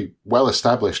was very well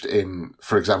established in,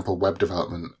 for example, web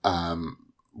development,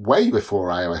 way before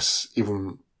iOS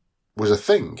even was a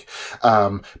thing.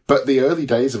 But the early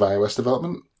days of iOS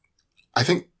development, I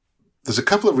think there's a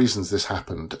couple of reasons this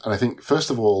happened. And I think, first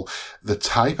of all, the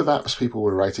type of apps people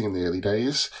were writing in the early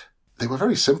days, they were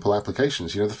very simple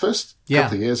applications. The first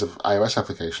couple of years of iOS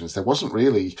applications, there wasn't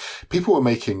really, people were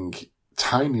making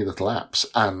tiny little apps.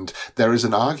 And there is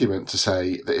an argument to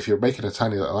say that if you're making a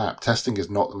tiny little app, testing is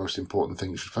not the most important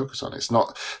thing you should focus on. It's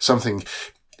not something,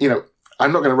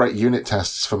 I'm not going to write unit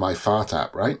tests for my fart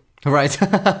app, right? Right.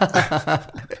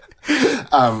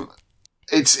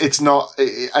 It's not,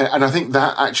 and I think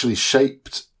that actually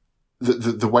shaped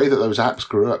the way that those apps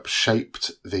grew up,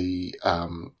 shaped the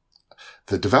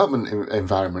development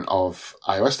environment of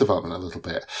iOS development a little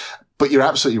bit. But you're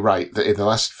absolutely right that in the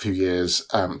last few years,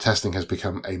 testing has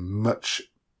become a much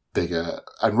bigger,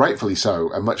 and rightfully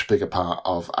so, a much bigger part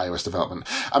of iOS development.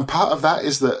 And part of that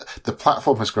is that the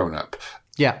platform has grown up.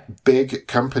 Yeah. Big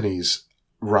companies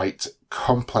write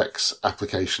complex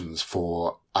applications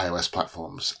for iOS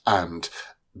platforms, and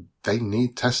they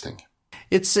need testing.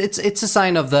 It's a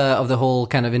sign of the whole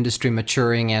kind of industry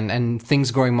maturing and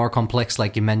things growing more complex,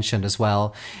 like you mentioned as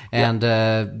well. And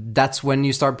that's when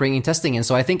you start bringing testing in.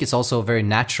 So I think it's also very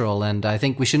natural, and I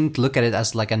think we shouldn't look at it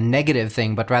as like a negative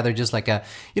thing, but rather just like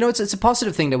it's a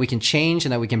positive thing that we can change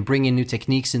and that we can bring in new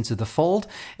techniques into the fold.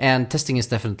 And testing is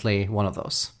definitely one of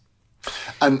those.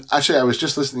 And actually, I was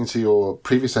just listening to your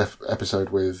previous episode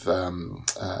with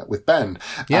Ben,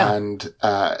 and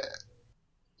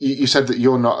you said that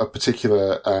you're not a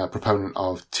particular proponent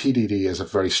of TDD as a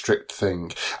very strict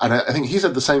thing. And I think he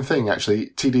said the same thing,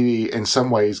 actually. TDD in some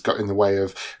ways got in the way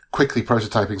of quickly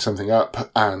prototyping something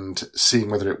up and seeing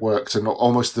whether it works. And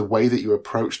almost the way that you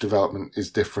approach development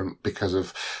is different because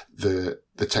of the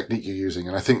technique you're using.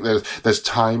 And I think there's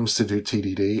times to do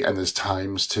TDD and there's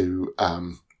times to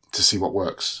see what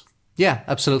works. Yeah,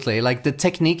 absolutely. Like the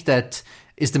technique that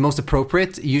is the most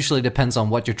appropriate usually depends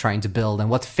on what you're trying to build and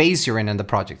what phase you're in the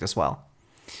project as well.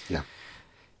 Yeah.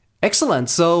 Excellent.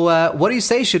 So what do you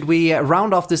say? Should we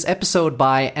round off this episode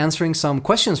by answering some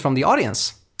questions from the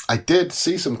audience? I did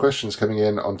see some questions coming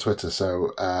in on Twitter.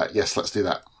 So yes, let's do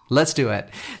that. Let's do it.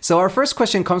 So our first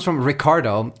question comes from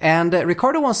Ricardo. And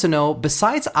Ricardo wants to know,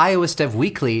 besides iOS Dev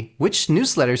Weekly, which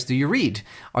newsletters do you read?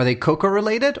 Are they Cocoa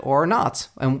related or not?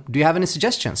 And do you have any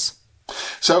suggestions?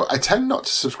 So I tend not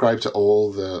to subscribe to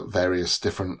all the various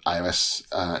different iOS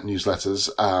newsletters.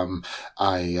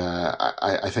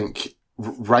 I think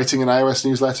writing an iOS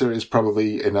newsletter is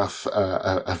probably enough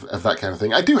of that kind of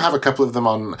thing. I do have a couple of them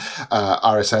on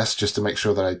RSS just to make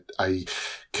sure that I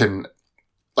can.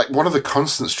 Like, one of the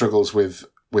constant struggles with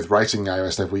with writing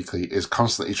iOS Dev Weekly is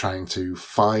constantly trying to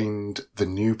find the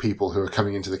new people who are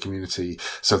coming into the community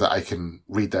so that I can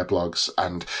read their blogs.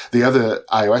 And the other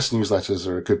iOS newsletters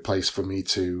are a good place for me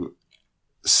to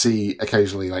see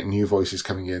occasionally like new voices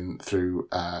coming in through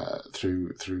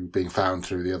being found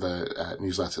through the other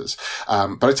newsletters.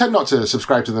 But I tend not to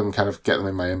subscribe to them, kind of get them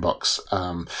in my inbox.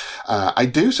 I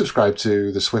do subscribe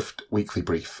to the Swift Weekly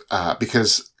Brief,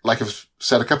 because like I've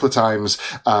said a couple of times,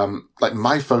 like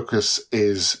my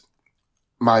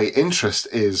interest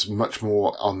is much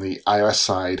more on the iOS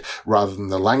side rather than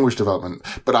the language development,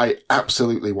 but I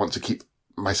absolutely want to keep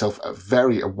myself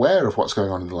very aware of what's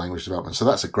going on in the language development. So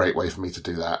that's a great way for me to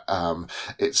do that.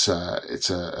 It's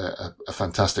a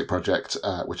fantastic project,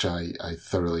 which I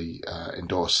thoroughly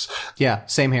endorse. Yeah,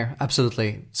 same here.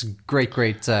 Absolutely. It's a great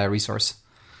resource.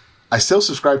 I still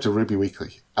subscribe to Ruby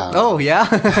Weekly. Oh, yeah.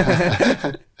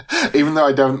 Even though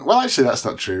I don't, well, actually, that's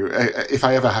not true. If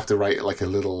I ever have to write like a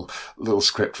little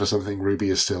script for something, Ruby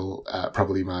is still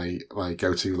probably my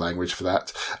go-to language for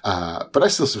that. But I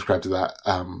still subscribe to that.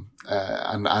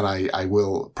 And I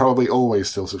will probably always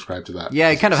still subscribe to that.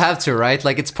 Yeah, you kind of have to, right?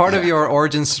 Like it's part of your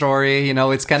origin story. You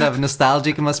know, it's kind of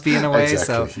nostalgic, it must be in a way.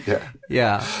 Exactly. So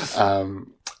yeah.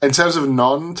 In terms of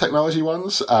non-technology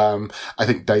ones, I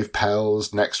think Dave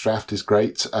Pell's Next Draft is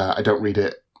great. I don't read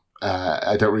it.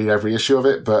 I don't read every issue of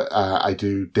it, but I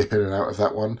do dip in and out of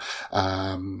that one.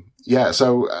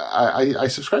 So I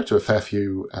subscribe to a fair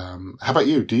few. How about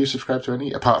you? Do you subscribe to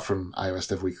any, apart from iOS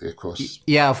Dev Weekly, of course?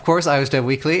 Yeah, of course, iOS Dev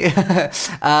Weekly.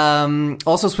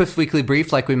 Also Swift Weekly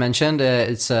Brief, like we mentioned.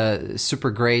 It's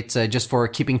super great just for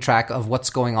keeping track of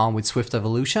what's going on with Swift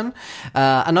evolution.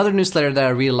 Another newsletter that I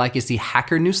really like is the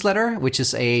Hacker Newsletter, which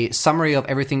is a summary of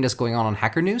everything that's going on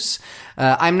Hacker News.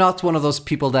 I'm not one of those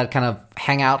people that kind of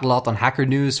hang out a lot on Hacker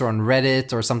News or on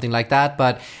Reddit or something like that,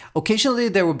 but occasionally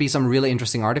there would be some really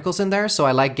interesting articles in there. So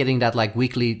I like getting that like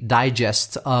weekly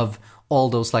digest of all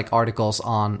those like articles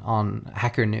on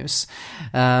Hacker News.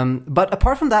 But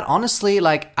apart from that, honestly,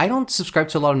 like I don't subscribe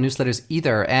to a lot of newsletters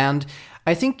either. And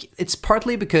I think it's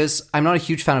partly because I'm not a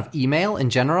huge fan of email in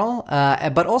general,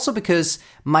 but also because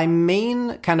my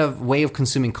main kind of way of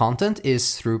consuming content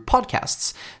is through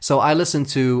podcasts. So I listen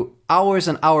to hours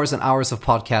and hours and hours of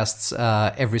podcasts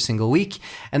every single week.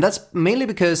 And that's mainly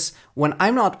because when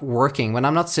I'm not working, when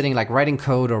I'm not sitting like writing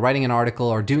code or writing an article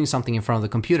or doing something in front of the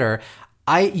computer,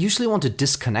 I usually want to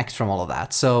disconnect from all of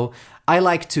that. So I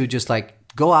like to just like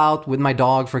go out with my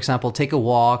dog, for example, take a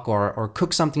walk or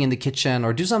cook something in the kitchen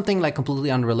or do something like completely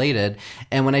unrelated.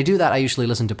 And when I do that, I usually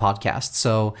listen to podcasts.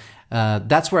 So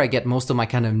that's where I get most of my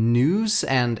kind of news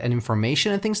and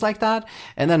information and things like that.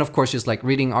 And then, of course, just like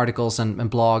reading articles and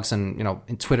blogs and, you know,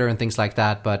 in Twitter and things like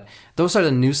that. But those are the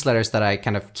newsletters that I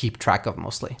kind of keep track of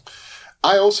mostly.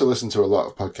 I also listen to a lot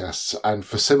of podcasts, and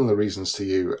for similar reasons to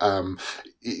you.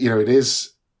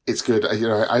 It's good.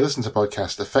 I listen to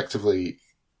podcasts effectively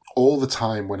all the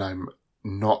time when I'm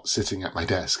not sitting at my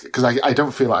desk, because I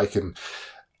don't feel like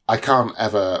I can't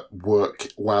ever work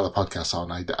while a podcast's on.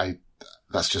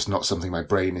 That's just not something my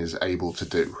brain is able to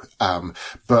do.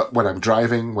 But when I'm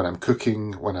driving, when I'm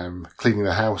cooking, when I'm cleaning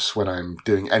the house, when I'm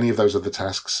doing any of those other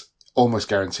tasks, almost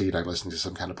guaranteed I'm listening to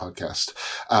some kind of podcast.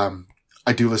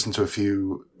 I do listen to a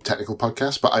few technical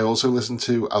podcasts, but I also listen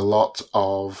to a lot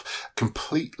of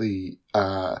completely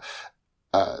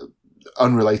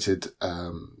unrelated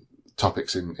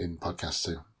topics in podcasts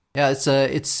too. Yeah,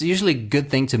 it's usually a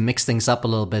good thing to mix things up a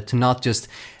little bit, to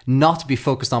not be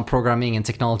focused on programming and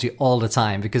technology all the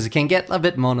time, because it can get a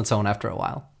bit monotone after a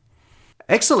while.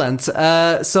 Excellent.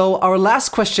 So our last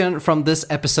question from this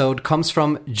episode comes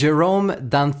from Jerome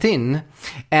Danthin.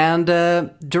 And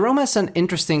Jerome has an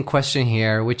interesting question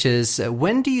here, which is,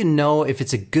 when do you know if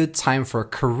it's a good time for a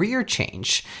career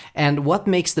change? And what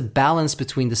makes the balance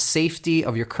between the safety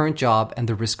of your current job and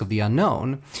the risk of the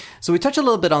unknown? So we touched a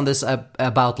little bit on this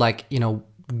about like, you know,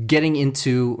 getting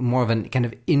into more of a kind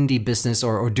of indie business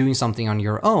or doing something on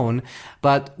your own.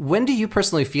 But when do you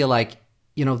personally feel like,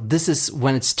 you know, this is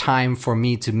when it's time for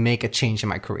me to make a change in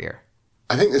my career?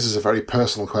 I think this is a very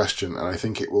personal question, and I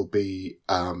think it will be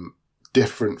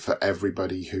different for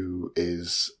everybody who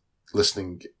is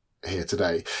listening here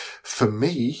today. For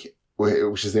me,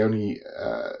 which is the only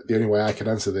way I can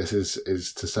answer this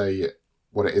is to say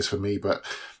what it is for me. But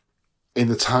in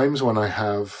the times when I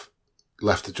have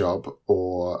left a job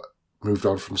or moved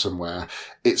on from somewhere,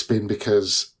 it's been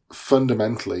because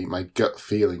fundamentally my gut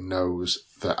feeling knows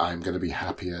that I'm going to be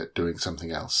happier doing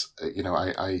something else. You know,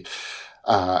 I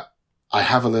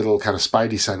have a little kind of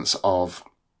spidey sense of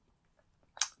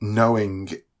knowing.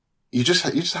 You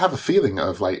just have a feeling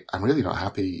of like, I'm really not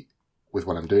happy with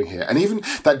what I'm doing here. And even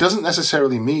that doesn't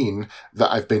necessarily mean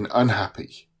that I've been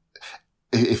unhappy,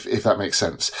 if that makes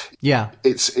sense. Yeah.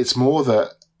 It's more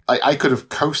that I could have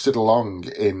coasted along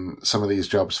in some of these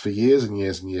jobs for years and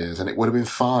years and years, and it would have been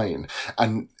fine.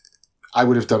 And I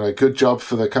would have done a good job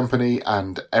for the company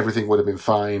and everything would have been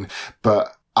fine.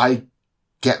 But I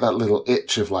get that little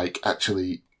itch of like,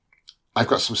 actually, I've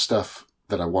got some stuff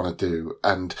that I want to do.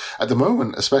 And at the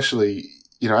moment, especially,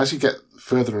 as you get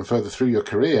further and further through your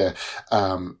career,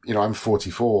 I'm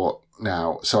 44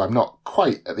 now, so I'm not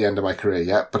quite at the end of my career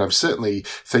yet, but I'm certainly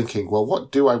thinking, well,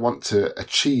 what do I want to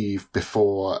achieve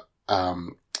before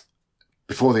the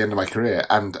end of my career?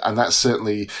 And that's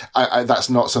certainly, that's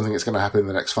not something that's going to happen in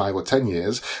the next 5 or 10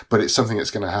 years, but it's something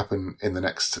that's going to happen in the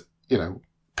next,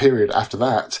 period after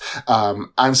that.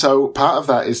 And so part of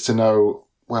that is to know,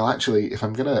 well, actually, if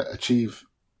I'm going to achieve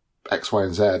X, Y,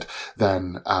 and Z,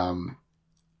 then,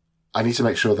 I need to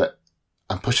make sure that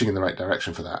I'm pushing in the right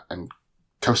direction for that. And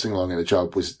coasting along in a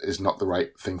job is not the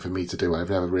right thing for me to do. I've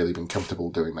never really been comfortable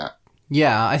doing that.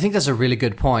 Yeah, I think that's a really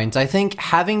good point. I think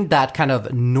having that kind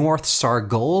of North Star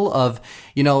goal of,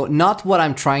 not what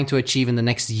I'm trying to achieve in the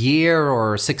next year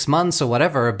or 6 months or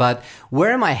whatever, but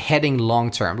where am I heading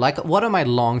long term? Like, what are my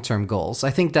long-term goals?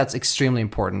 I think that's extremely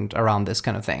important around this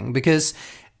kind of thing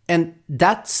and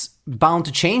that's bound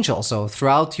to change also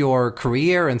throughout your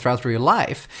career and throughout your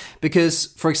life. Because,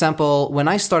 for example, when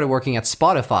I started working at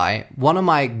Spotify, one of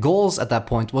my goals at that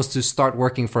point was to start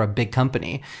working for a big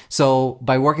company. So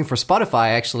by working for Spotify, I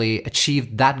actually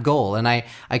achieved that goal. And I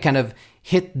kind of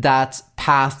hit that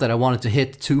path that I wanted to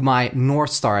hit to my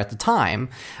North Star at the time.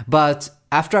 But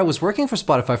after I was working for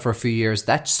Spotify for a few years,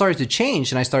 that started to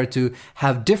change and I started to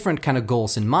have different kind of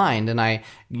goals in mind. And I,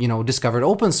 discovered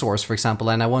open source, for example,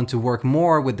 and I wanted to work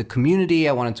more with the community.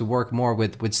 I wanted to work more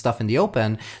with stuff in the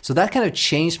open. So that kind of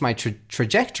changed my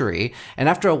trajectory. And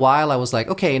after a while, I was like,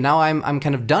 okay, now I'm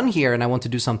kind of done here and I want to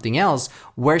do something else.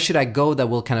 Where should I go that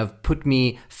will kind of put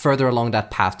me further along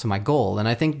that path to my goal? And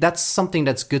I think that's something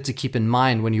that's good to keep in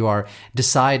mind when you are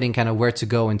deciding kind of where to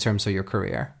go in terms of your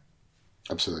career.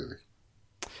 Absolutely.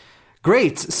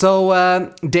 Great.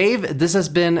 So, Dave, this has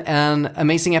been an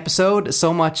amazing episode.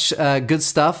 So much good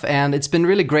stuff. And it's been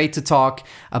really great to talk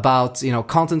about,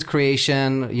 content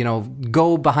creation,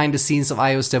 go behind the scenes of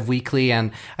iOS Dev Weekly.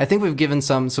 And I think we've given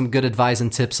some good advice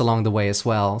and tips along the way as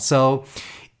well. So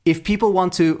if people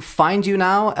want to find you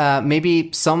now,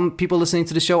 maybe some people listening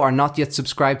to the show are not yet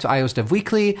subscribed to iOS Dev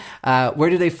Weekly. Where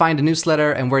do they find the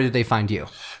newsletter and where do they find you?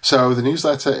 So the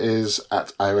newsletter is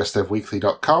at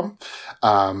iosdevweekly.com.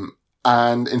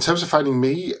 And in terms of finding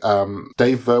me,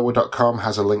 DaveVerwer.com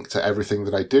has a link to everything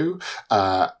that I do,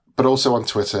 but also on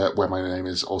Twitter, where my name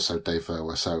is also Dave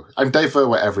Verwer. So I'm Dave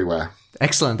Verwer everywhere.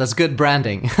 Excellent. That's good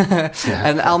branding. Yeah.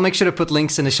 And I'll make sure to put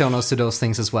links in the show notes to those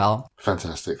things as well.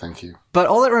 Fantastic. Thank you. But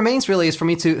all that remains really is for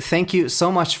me to thank you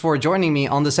so much for joining me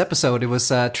on this episode. It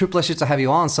was a true pleasure to have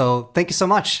you on. So thank you so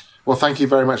much. Well, thank you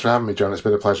very much for having me, John. It's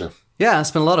been a pleasure. Yeah, it's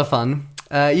been a lot of fun.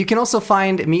 You can also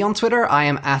find me on Twitter. I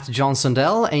am at John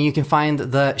Sundell, and you can find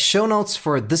the show notes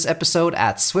for this episode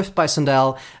at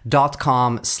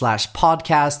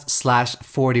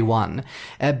swiftbysundell.com/podcast/41.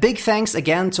 Big thanks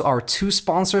again to our 2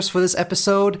 sponsors for this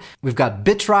episode. We've got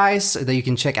Bitrise that you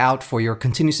can check out for your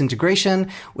continuous integration,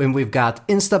 and we've got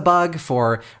Instabug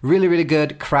for really, really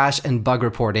good crash and bug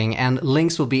reporting, and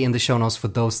links will be in the show notes for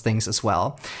those things as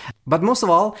well. But most of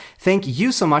all, thank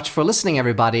you so much for listening,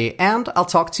 everybody, and I'll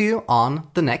talk to you on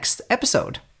the next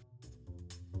episode.